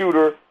as a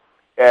shooter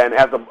and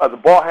as a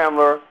ball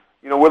handler.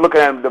 We're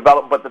looking at him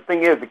develop. But the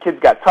thing is, the kid's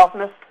got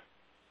toughness.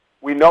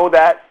 We know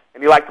that,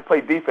 and he likes to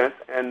play defense.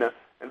 And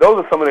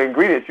those are some of the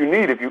ingredients you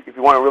need if you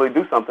want to really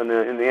do something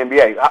in the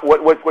NBA.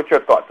 What's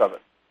your thoughts of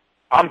it?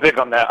 I'm big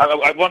on that.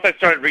 Once I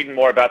started reading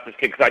more about this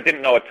kid, because I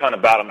didn't know a ton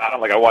about him.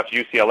 I watched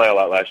UCLA a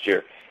lot last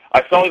year.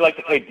 I saw he liked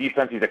to play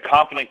defense. He's a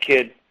confident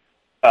kid.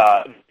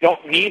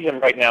 Don't need him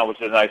right now,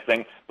 which is a nice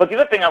thing. But the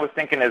other thing I was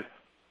thinking is,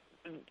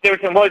 they were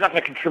saying, well, he's not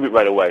going to contribute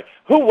right away.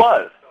 Who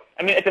was?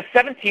 I mean, at the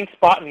 17th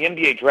spot in the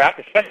NBA draft,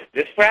 especially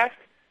this draft,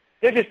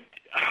 they're just,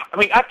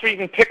 after you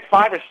can pick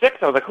 5 or 6,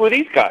 I was like, who are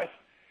these guys?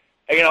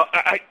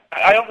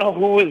 I don't know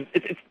who is.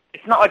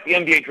 It's not like the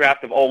NBA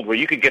draft of old where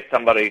you could get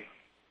somebody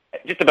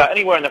just about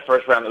anywhere in the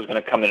first round that was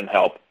going to come in and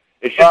help.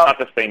 It's just not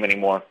the same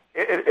anymore.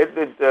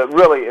 It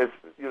really is.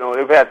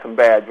 They've had some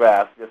bad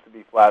drafts, just to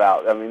be flat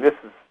out. I mean, this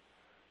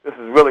is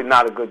really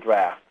not a good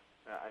draft.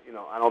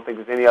 I don't think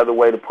there's any other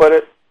way to put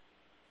it.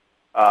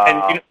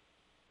 The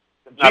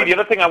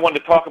other thing I wanted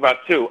to talk about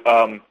too.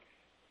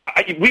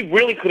 We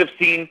really could have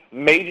seen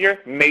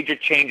major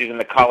changes in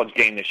the college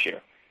game this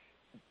year.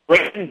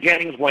 Brayton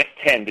Jennings went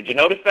 10. Did you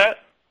notice that?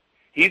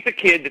 He's the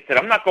kid that said,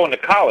 I'm not going to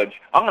college.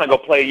 I'm going to go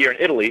play a year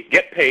in Italy,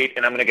 get paid,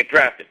 and I'm going to get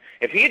drafted.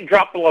 If he had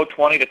dropped below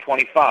 20 to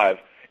 25,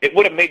 it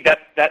would have made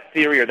that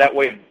theory or that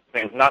way of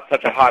things not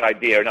such a hot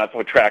idea or not so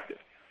attractive.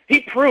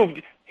 He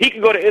proved he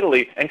could go to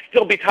Italy and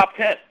still be top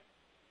 10.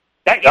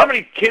 You know how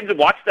many kids would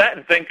watch that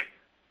and think,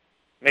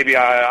 maybe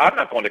I'm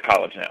not going to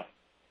college now?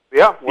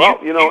 Yeah, well,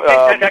 do you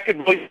think that could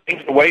really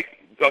change the way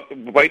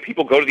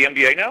people go to the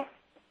NBA now?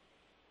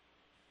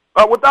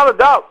 Without a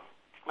doubt.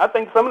 I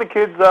think some of the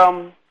kids,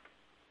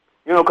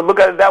 could look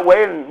at it that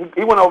way, and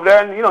he went over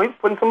there, and, he's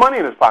putting some money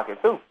in his pocket,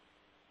 too.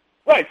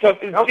 Right, so,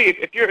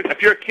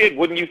 if you're a kid,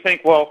 wouldn't you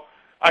think, well,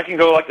 I can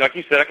go, like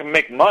you said, I can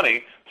make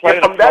money, play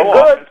in a pro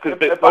offense,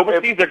 because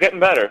overseas they're getting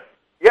better.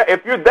 Yeah,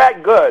 if you're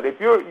that good, if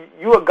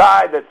you're a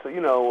guy that's,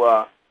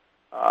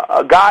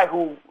 a guy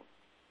who,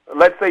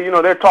 let's say,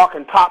 they're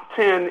talking top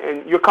 10,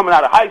 and you're coming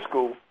out of high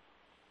school,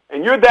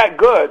 and you're that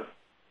good,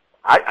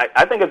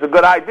 I think it's a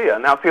good idea.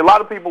 Now, see, a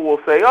lot of people will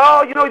say,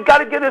 oh, he's got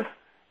to get his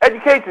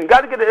education,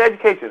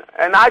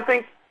 and I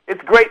think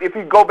it's great if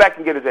he go back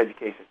and get his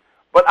education.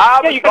 But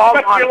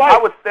I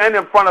would stand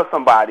in front of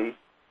somebody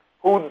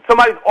who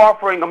somebody's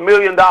offering $1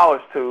 million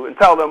to and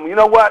tell them, you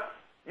know what,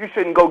 you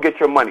shouldn't go get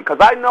your money. Because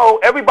I know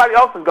everybody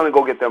else is going to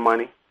go get their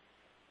money.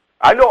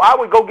 I know I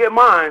would go get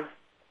mine.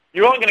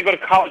 You're only going to go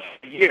to college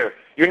for a year.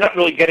 You're not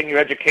really getting your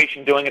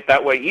education doing it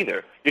that way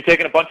either. You're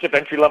taking a bunch of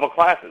entry-level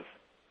classes.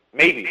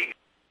 Maybe.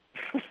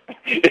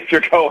 If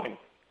you're going.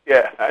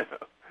 Yeah, I know.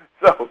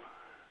 So,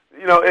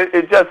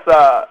 it just,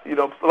 a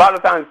lot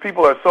of times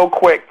people are so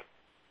quick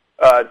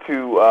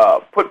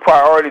to put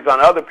priorities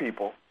on other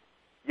people.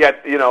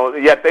 Yet you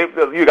got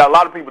a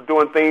lot of people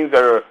doing things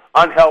that are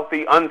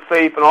unhealthy,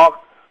 unsafe, and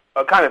all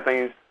kind of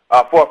things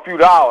for a few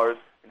dollars.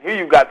 And here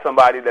you've got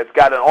somebody that's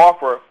got an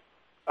offer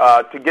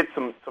to get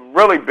some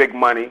really big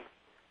money,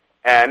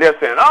 and they're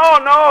saying, "Oh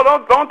no,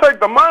 don't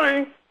take the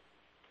money.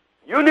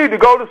 You need to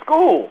go to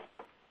school."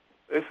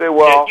 They say,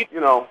 "Well,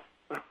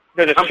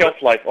 there's a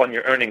shelf life on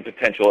your earning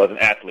potential as an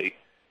athlete."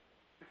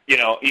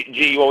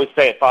 You always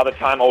say it, Father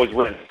Time always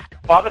wins.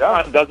 Father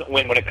Time doesn't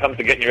win when it comes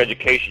to getting your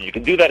education. You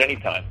can do that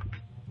anytime.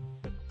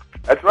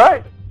 That's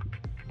right.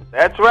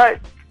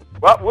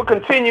 Well, we'll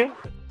continue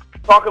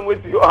talking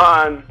with you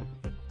on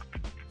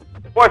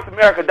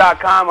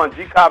VoiceAmerica.com on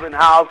Cobb in the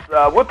House.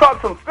 We'll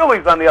talk some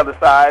Phillies on the other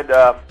side.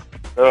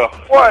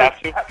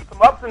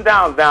 Some ups and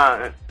downs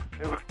down.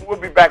 We'll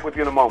be back with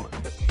you in a moment.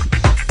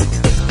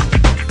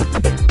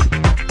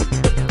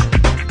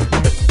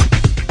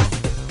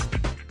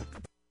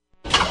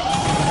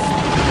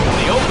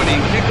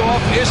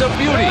 Kickoff is a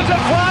beauty. It's a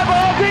fly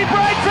ball deep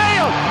right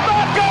field.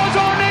 Back goes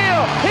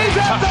O'Neal. He's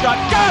at the shot.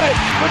 Got it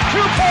with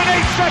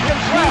 2.8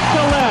 seconds left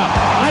to left.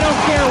 I don't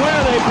care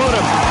where they put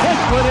him.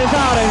 This one is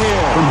out of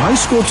here. From high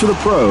school to the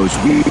pros,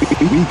 we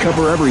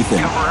cover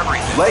everything.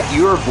 Let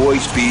your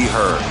voice be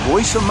heard.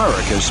 Voice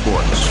America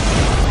Sports.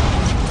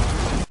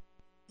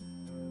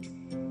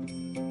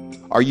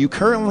 Are you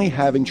currently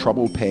having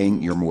trouble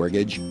paying your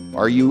mortgage?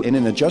 Are you in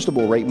an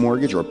adjustable rate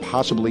mortgage or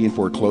possibly in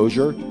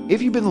foreclosure?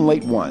 If you've been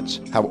late once,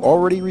 have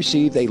already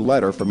received a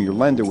letter from your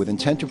lender with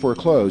intent to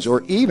foreclose,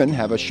 or even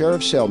have a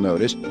sheriff's sale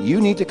notice, you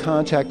need to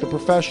contact the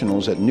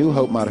professionals at New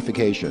Hope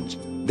Modifications.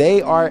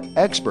 They are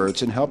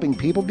experts in helping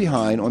people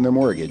behind on their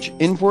mortgage,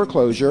 in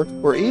foreclosure,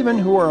 or even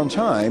who are on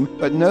time,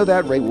 but know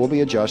that rate will be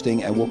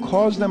adjusting and will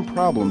cause them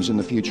problems in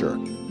the future.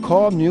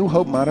 Call New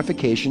Hope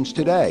Modifications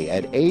today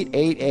at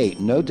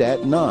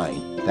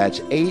 888-NO-DEBT-9, That's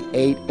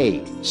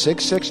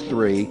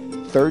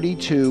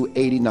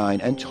 888-663-3289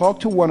 and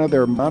talk to one of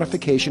their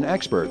modification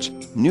experts.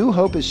 New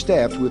Hope is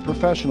staffed with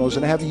professionals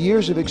that have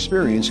years of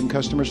experience in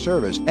customer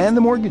service and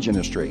the mortgage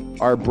industry.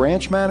 Our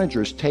branch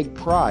managers take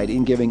pride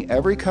in giving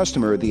every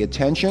customer the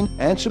attention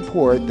and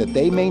support that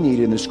they may need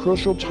in this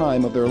crucial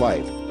time of their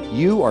life.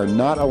 You are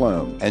not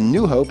alone, and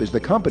New Hope is the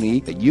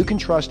company that you can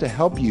trust to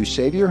help you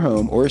save your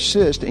home or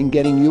assist in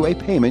getting you a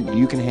payment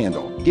you can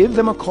handle. Give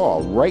them a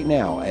call right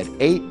now at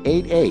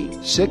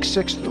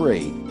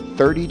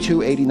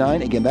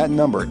 888-663-3289. Again, that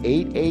number,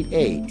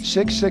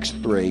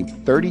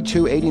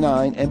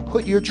 888-663-3289, and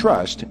put your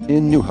trust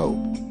in New Hope.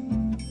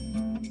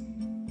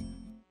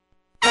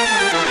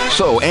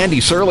 So Andy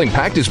Serling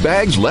packed his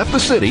bags, left the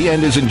city,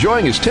 and is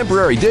enjoying his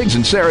temporary digs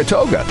in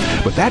Saratoga.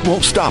 But that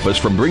won't stop us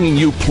from bringing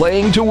you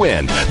Playing to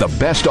Win, the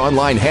best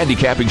online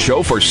handicapping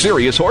show for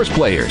serious horse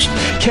players.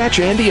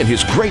 Catch Andy and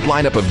his great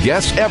lineup of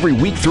guests every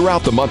week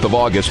throughout the month of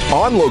August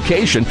on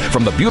location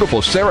from the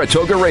beautiful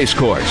Saratoga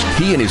Racecourse.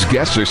 He and his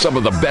guests are some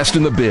of the best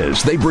in the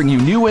biz. They bring you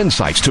new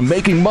insights to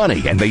making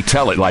money, and they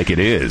tell it like it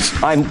is.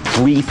 I'm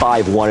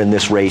 3-5-1 in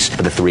this race,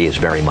 but the 3 is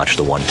very much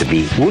the one to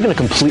beat. We're going to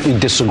completely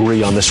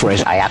disagree on this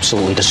race. I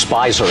absolutely despise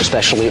her,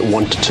 especially at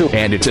 1-2.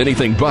 And it's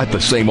anything but the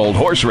same old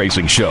horse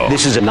racing show.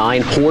 This is a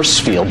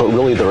 9-horse field, but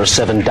really there are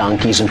 7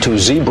 donkeys and 2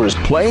 zebras.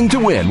 Playing to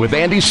Win with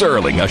Andy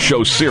Serling, a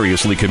show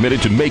seriously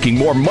committed to making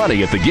more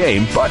money at the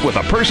game, but with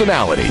a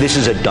personality. This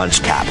is a dunce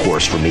cap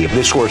horse for me. If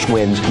this horse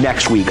wins,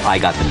 next week I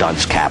got the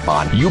dunce cap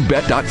on.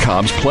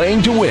 YouBet.com's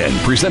Playing to Win,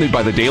 presented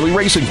by the Daily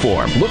Racing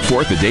Form. Look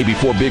for it the day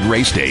before big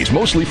race days,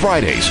 mostly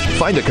Fridays.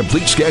 Find a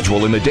complete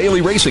schedule in the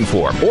Daily Racing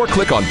Form or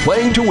click on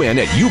Playing to Win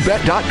at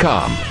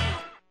YouBet.com.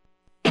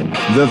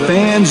 The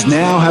fans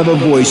now have a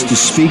voice to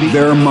speak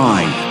their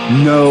mind.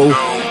 No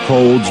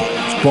holds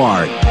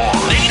barred.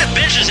 They need to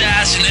bitch his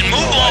ass and move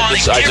on.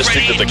 I just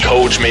think that the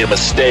coach made a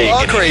mistake.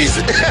 All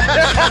crazy.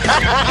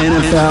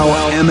 NFL,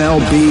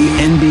 MLB,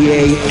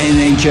 NBA,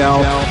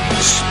 NHL.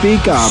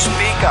 Speak up.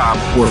 Speak up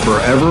or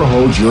forever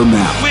hold your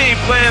mouth. We ain't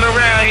playing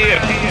around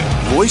here.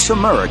 Voice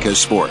America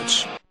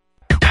Sports.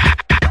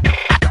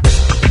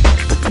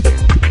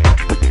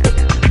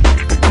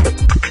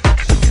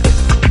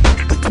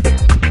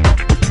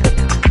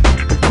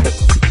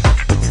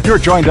 You're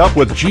joined up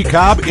with G.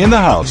 Cobb in the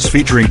House,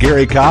 featuring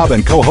Gary Cobb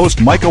and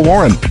co-host Micah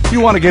Warren. You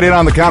want to get in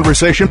on the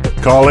conversation?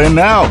 Call in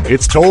now.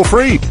 It's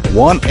toll-free.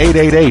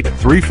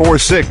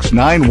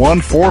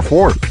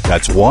 1-888-346-9144.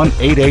 That's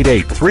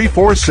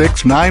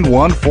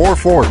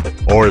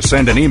 1-888-346-9144. Or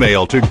send an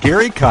email to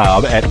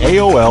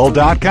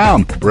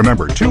garycobb@aol.com.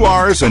 Remember, 2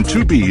 R's and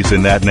 2 B's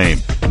in that name.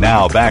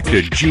 Now back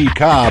to G.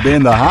 Cobb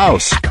in the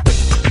House.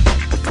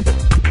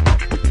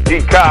 G.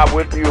 Cobb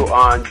with you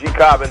on G.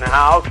 Cobb in the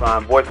House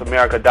on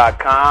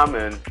VoiceAmerica.com,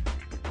 and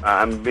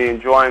I'm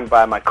being joined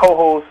by my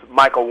co-host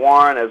Michael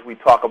Warren as we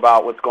talk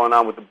about what's going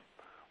on with the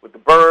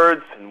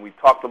Birds, and we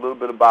talked a little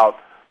bit about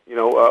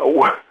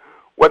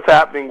what's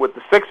happening with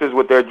the Sixers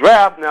with their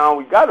draft. Now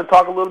we got to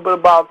talk a little bit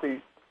about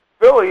the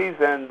Phillies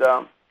and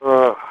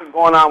what's been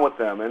going on with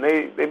them, and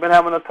they've been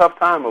having a tough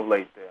time of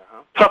late there,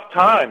 huh? Tough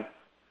time.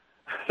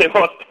 They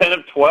lost 10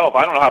 of 12.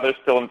 I don't know how they're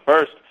still in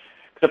first.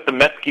 Except the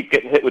Mets keep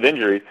getting hit with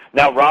injuries.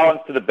 Now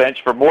Rollins to the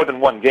bench for more than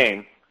one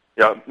game.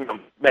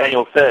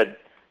 Manuel said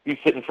he's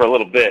hitting for a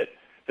little bit.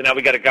 So now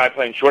we got a guy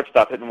playing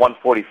shortstop hitting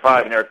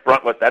 145, and Eric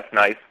Bruntlett. That's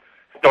nice.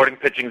 Starting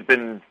pitching's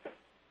been.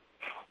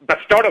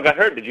 Bastardo got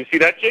hurt. Did you see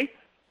that, G?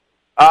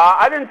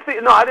 I didn't see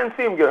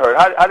him get hurt.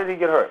 How did he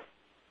get hurt?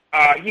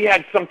 He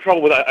had some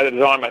trouble with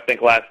his arm, I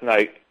think, last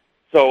night.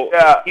 So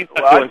yeah, he's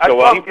not doing so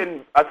well.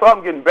 I saw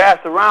him getting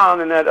bashed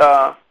around in that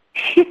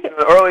in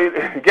the early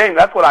game.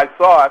 That's what I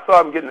saw. I saw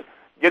him getting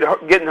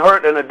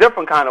hurt in a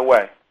different kind of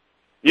way.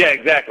 Yeah,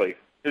 exactly.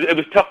 It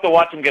was tough to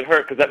watch him get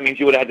hurt because that means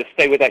you would have had to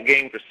stay with that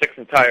game for 6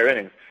 entire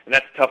innings, and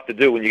that's tough to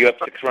do when you give up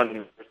 6 runs in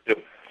the first 2.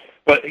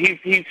 But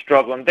he's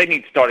struggling. They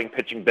need starting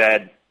pitching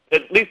bad.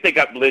 At least they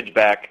got Lidge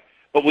back.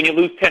 But when you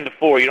lose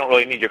 10-4, you don't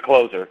really need your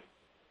closer.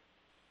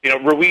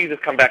 Ruiz has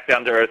come back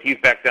down to earth. He's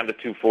back down to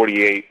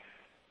 248.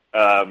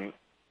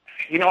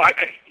 You want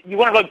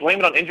to really blame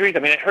it on injuries? I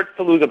mean, it hurts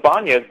to lose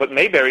Ibanez, but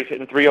Mayberry's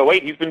hitting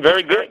 308. He's been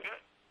very good.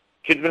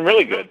 Kid's been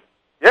really good.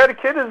 Yeah, the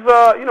kid is,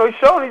 he's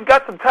showing he's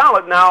got some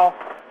talent now,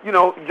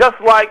 just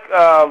like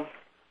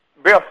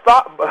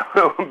Bastardo.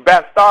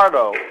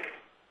 Bastardo.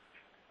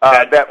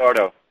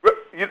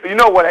 You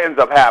know what ends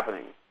up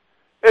happening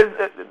is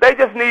they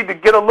just need to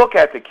get a look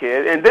at the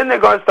kid, and then they're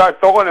going to start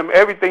throwing him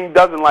everything he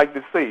doesn't like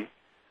to see.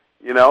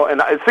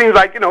 And it seems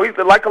like, he's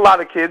like a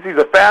lot of kids. He's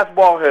a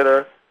fastball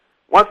hitter.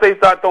 Once they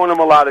start throwing him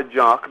a lot of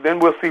junk, then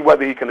we'll see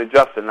whether he can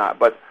adjust or not.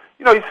 But,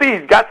 you see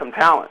he's got some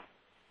talent.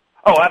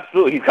 Oh,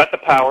 absolutely. He's got the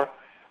power.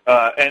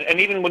 And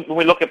even when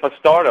we look at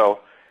Bastardo,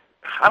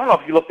 I don't know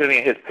if you looked at any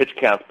of his pitch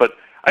counts, but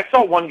I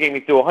saw one game he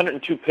threw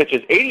 102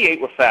 pitches,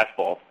 88 were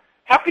fastballs.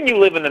 How can you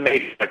live in the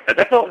majors like that?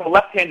 That's a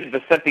left-handed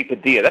Vicente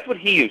Padilla. That's what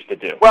he used to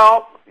do.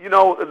 Well,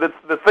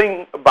 the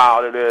thing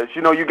about it is,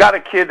 you got a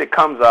kid that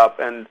comes up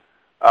and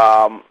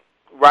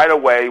right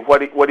away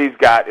what he's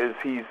got is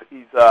he's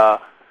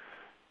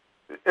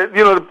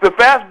the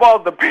fastball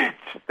is the pitch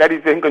that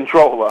he's in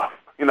control of,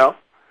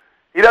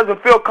 He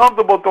doesn't feel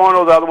comfortable throwing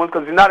those other ones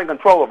because he's not in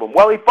control of them.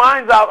 Well, he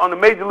finds out on the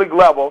major league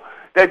level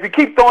that if you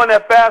keep throwing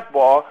that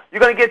fastball, you're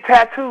going to get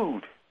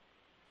tattooed.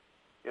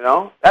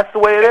 That's the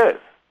way it is.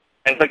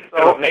 And it's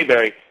like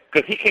Mayberry,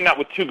 because he came out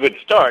with 2 good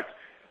starts,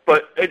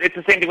 but it's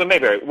the same thing with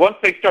Mayberry. Once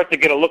they start to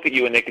get a look at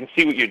you and they can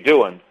see what you're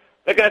doing,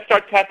 they're going to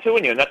start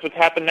tattooing you, and that's what's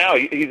happened now.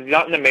 He's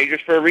not in the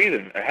majors for a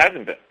reason. It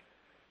hasn't been.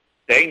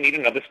 They need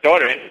another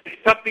starter. And it's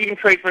tough to even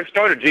trade for a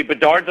starter.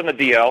 Bedard's on the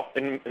DL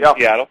in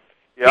Seattle.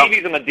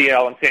 Petey's on the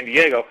DL in San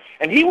Diego.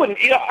 And he wouldn't,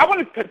 I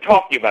want to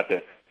talk to you about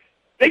this.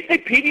 They say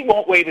Petey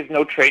won't waive his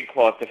no-trade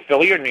clause to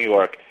Philly or New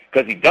York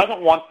because he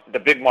doesn't want the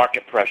big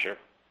market pressure.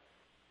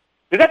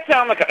 Does that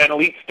sound like an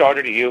elite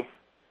starter to you?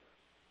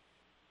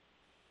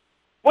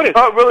 What is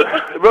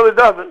it? It really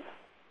doesn't.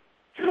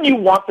 Shouldn't you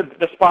want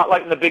the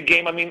spotlight in the big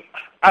game? I mean,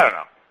 I don't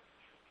know.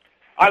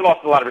 I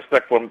lost a lot of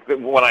respect for him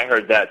when I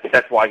heard that.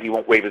 That's why he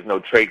won't waive his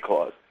no-trade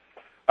clause.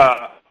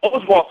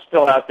 Oswalt's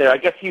still out there. I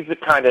guess he's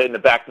kind of in the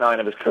back nine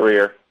of his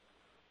career.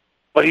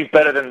 But he's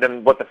better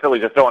than what the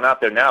Phillies are throwing out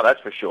there now,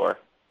 that's for sure.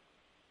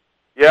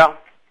 Yeah.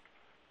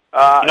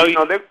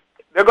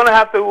 They're going to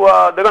have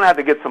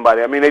to get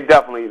somebody. I mean, they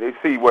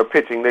see we're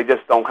pitching. They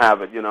just don't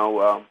have it,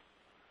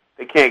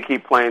 They can't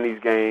keep playing these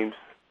games.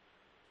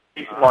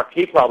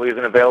 Marquis probably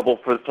isn't available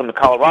from the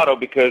Colorado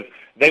because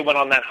they went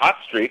on that hot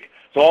streak.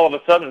 So all of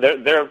a sudden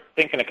they're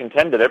thinking a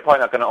contender. They're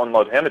probably not going to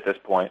unload him at this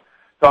point.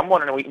 So I'm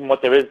wondering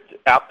what there is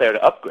out there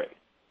to upgrade.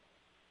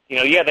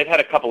 They've had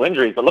a couple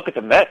injuries, but look at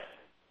the Mets.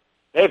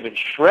 They've been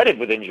shredded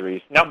with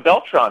injuries. Now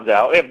Beltran's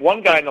out. They have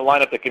one guy in the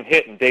lineup that can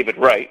hit, and David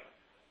Wright.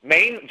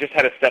 Maine just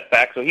had a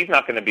setback, so he's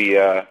not going to be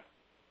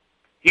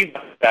he's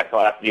not back till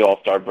after the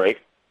All-Star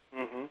break.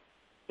 Mm-hmm.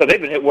 So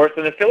they've been hit worse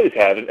than the Phillies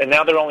have, and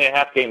now they're only a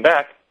half game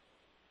back.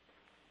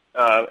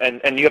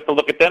 And you have to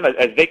look at them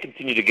as they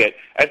continue to get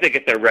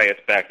their Reyes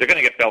back. They're going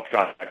to get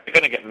Beltran back. They're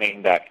going to get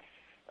Maine back.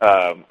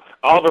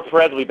 Oliver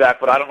Perez will be back,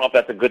 but I don't know if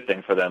that's a good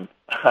thing for them.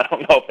 I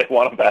don't know if they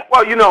want him back.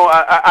 Well,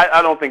 I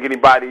don't think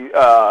anybody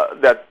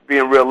that's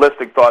being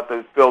realistic thought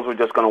the Phils were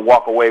just going to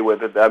walk away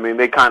with it. I mean,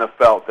 they kind of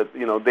felt that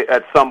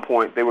at some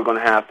point they were going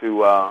to have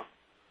to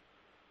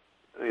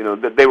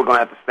that they were going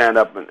to have to stand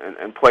up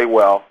and play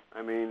well.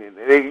 I mean,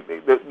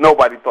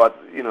 nobody thought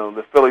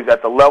the Phillies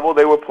at the level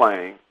they were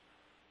playing.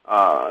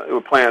 They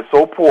were playing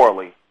so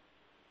poorly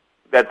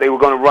that they were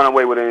going to run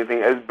away with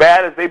anything. As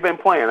bad as they've been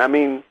playing, I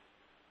mean,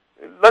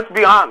 let's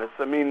be honest.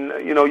 I mean,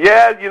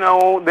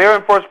 they're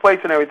in first place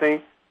and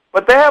everything,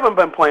 but they haven't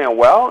been playing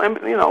well. And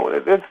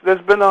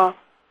there's been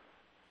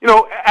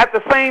at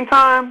the same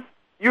time,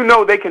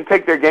 they can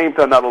take their game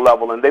to another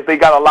level, and they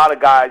got a lot of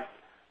guys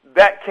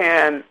that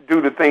can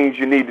do the things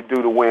you need to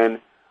do to win.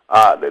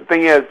 The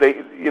thing is,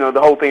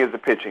 the whole thing is the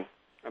pitching.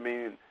 I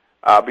mean,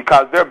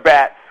 because their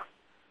bats.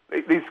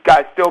 These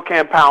guys still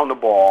can't pound the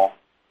ball,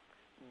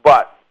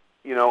 but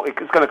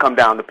it's going to come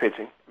down to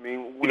pitching. I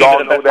mean, we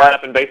all know that. You think they're the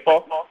best lineup in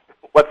baseball?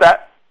 What's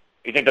that?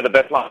 You think they're the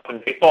best lineup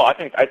in baseball? I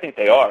think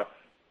they are,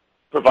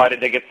 provided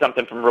they get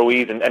something from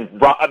Ruiz, and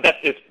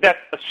that's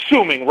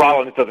assuming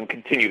Rollins doesn't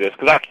continue this,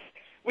 because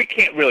we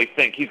can't really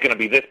think he's going to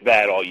be this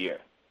bad all year.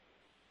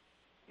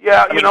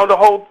 Yeah, the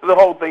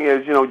whole thing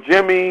is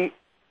Jimmy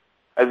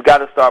has got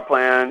to start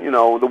playing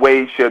the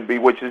way he should be,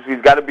 which is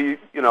he's got to be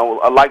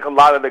like a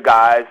lot of the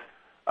guys.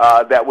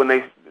 That when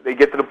they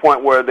get to the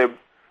point where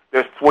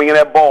they're swinging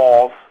at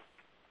balls,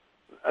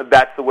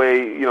 that's the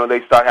way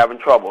they start having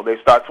trouble. They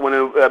start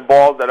swinging at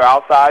balls that are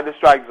outside the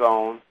strike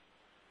zone.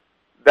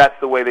 That's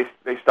the way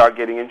they start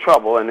getting in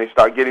trouble, and they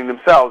start getting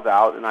themselves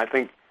out. And I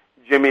think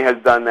Jimmy has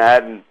done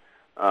that, and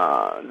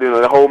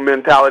the whole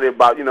mentality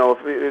about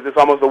it's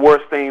almost the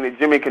worst thing that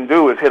Jimmy can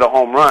do is hit a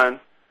home run,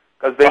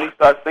 because then he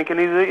starts thinking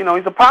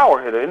he's a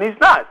power hitter, and he's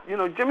not.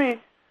 Jimmy's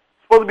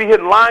supposed to be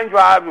hitting line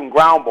drives and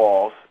ground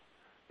balls.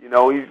 He's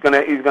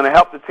gonna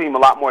help the team a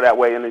lot more that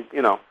way, and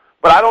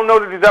But I don't know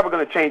that he's ever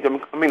going to change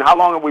him. I mean, how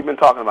long have we been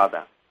talking about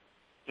that?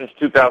 Since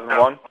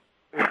 2001.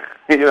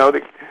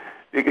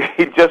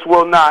 He just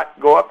will not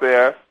go up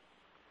there.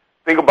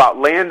 Think about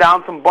laying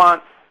down some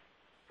bunts,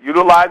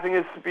 utilizing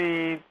his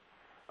speed,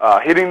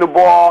 hitting the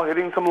ball,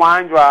 hitting some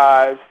line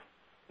drives,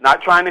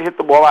 not trying to hit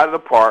the ball out of the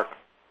park.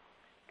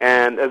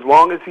 And as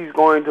long as he's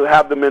going to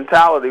have the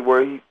mentality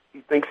where he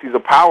thinks he's a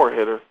power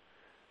hitter,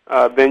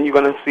 then you're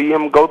going to see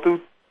him go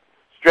through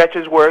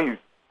stretches where he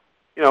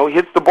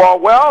hits the ball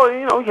well,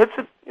 and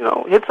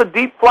hits a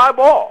deep fly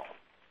ball.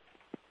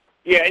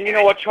 Yeah, and you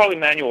know what? Charlie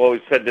Manuel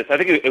always said this. I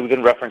think it was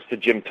in reference to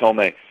Jim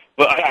Tomei,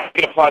 but I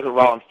think it applies to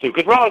Rollins too,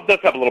 because Rollins does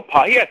have a little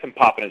pop. He has some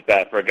pop in his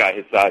bat for a guy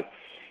his size.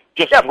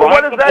 Just drive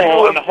the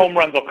ball, and the home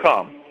runs will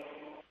come.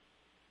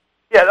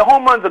 Yeah, the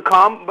home runs will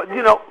come, but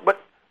you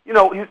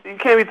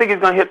can't even think he's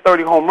going to hit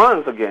 30 home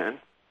runs again.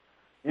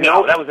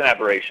 No, that was an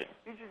aberration.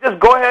 You should just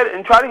go ahead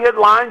and try to hit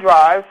line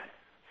drives.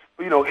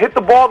 Hit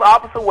the ball the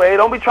opposite way.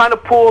 Don't be trying to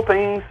pull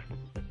things,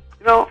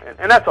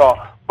 and that's all.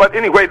 But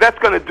anyway, that's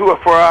going to do it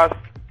for us.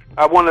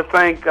 I want to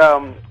thank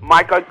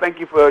Micah. Thank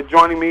you for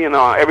joining me, and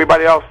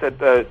everybody else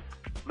that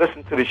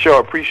listened to the show.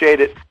 Appreciate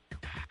it.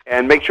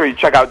 And make sure you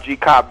check out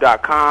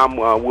gcobb.com.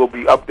 We'll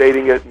be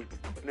updating it,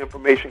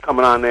 information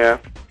coming on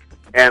there.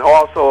 And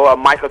also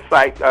Micah's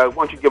site. Why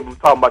don't you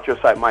talk about your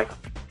site, Micah?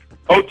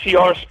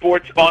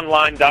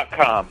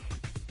 OTRSportsOnline.com.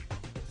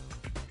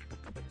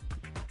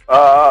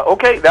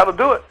 Okay, that'll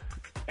do it.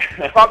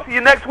 Talk to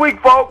you next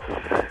week, folks.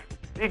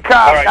 G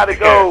Cobb, right, gotta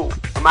go. Care.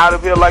 I'm out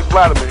of here like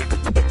Vladimir.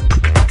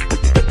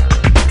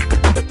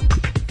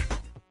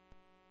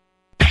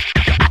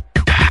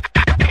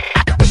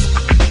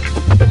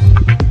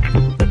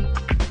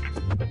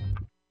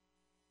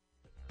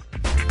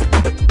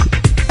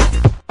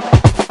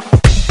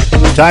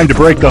 Time to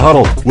break the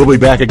huddle. We'll be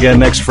back again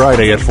next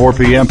Friday at 4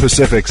 p.m.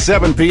 Pacific,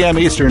 7 p.m.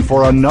 Eastern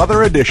for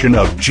another edition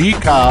of G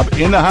Cobb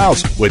in the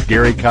House with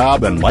Gary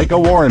Cobb and Micah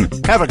Warren.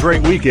 Have a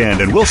great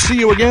weekend, and we'll see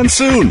you again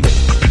soon.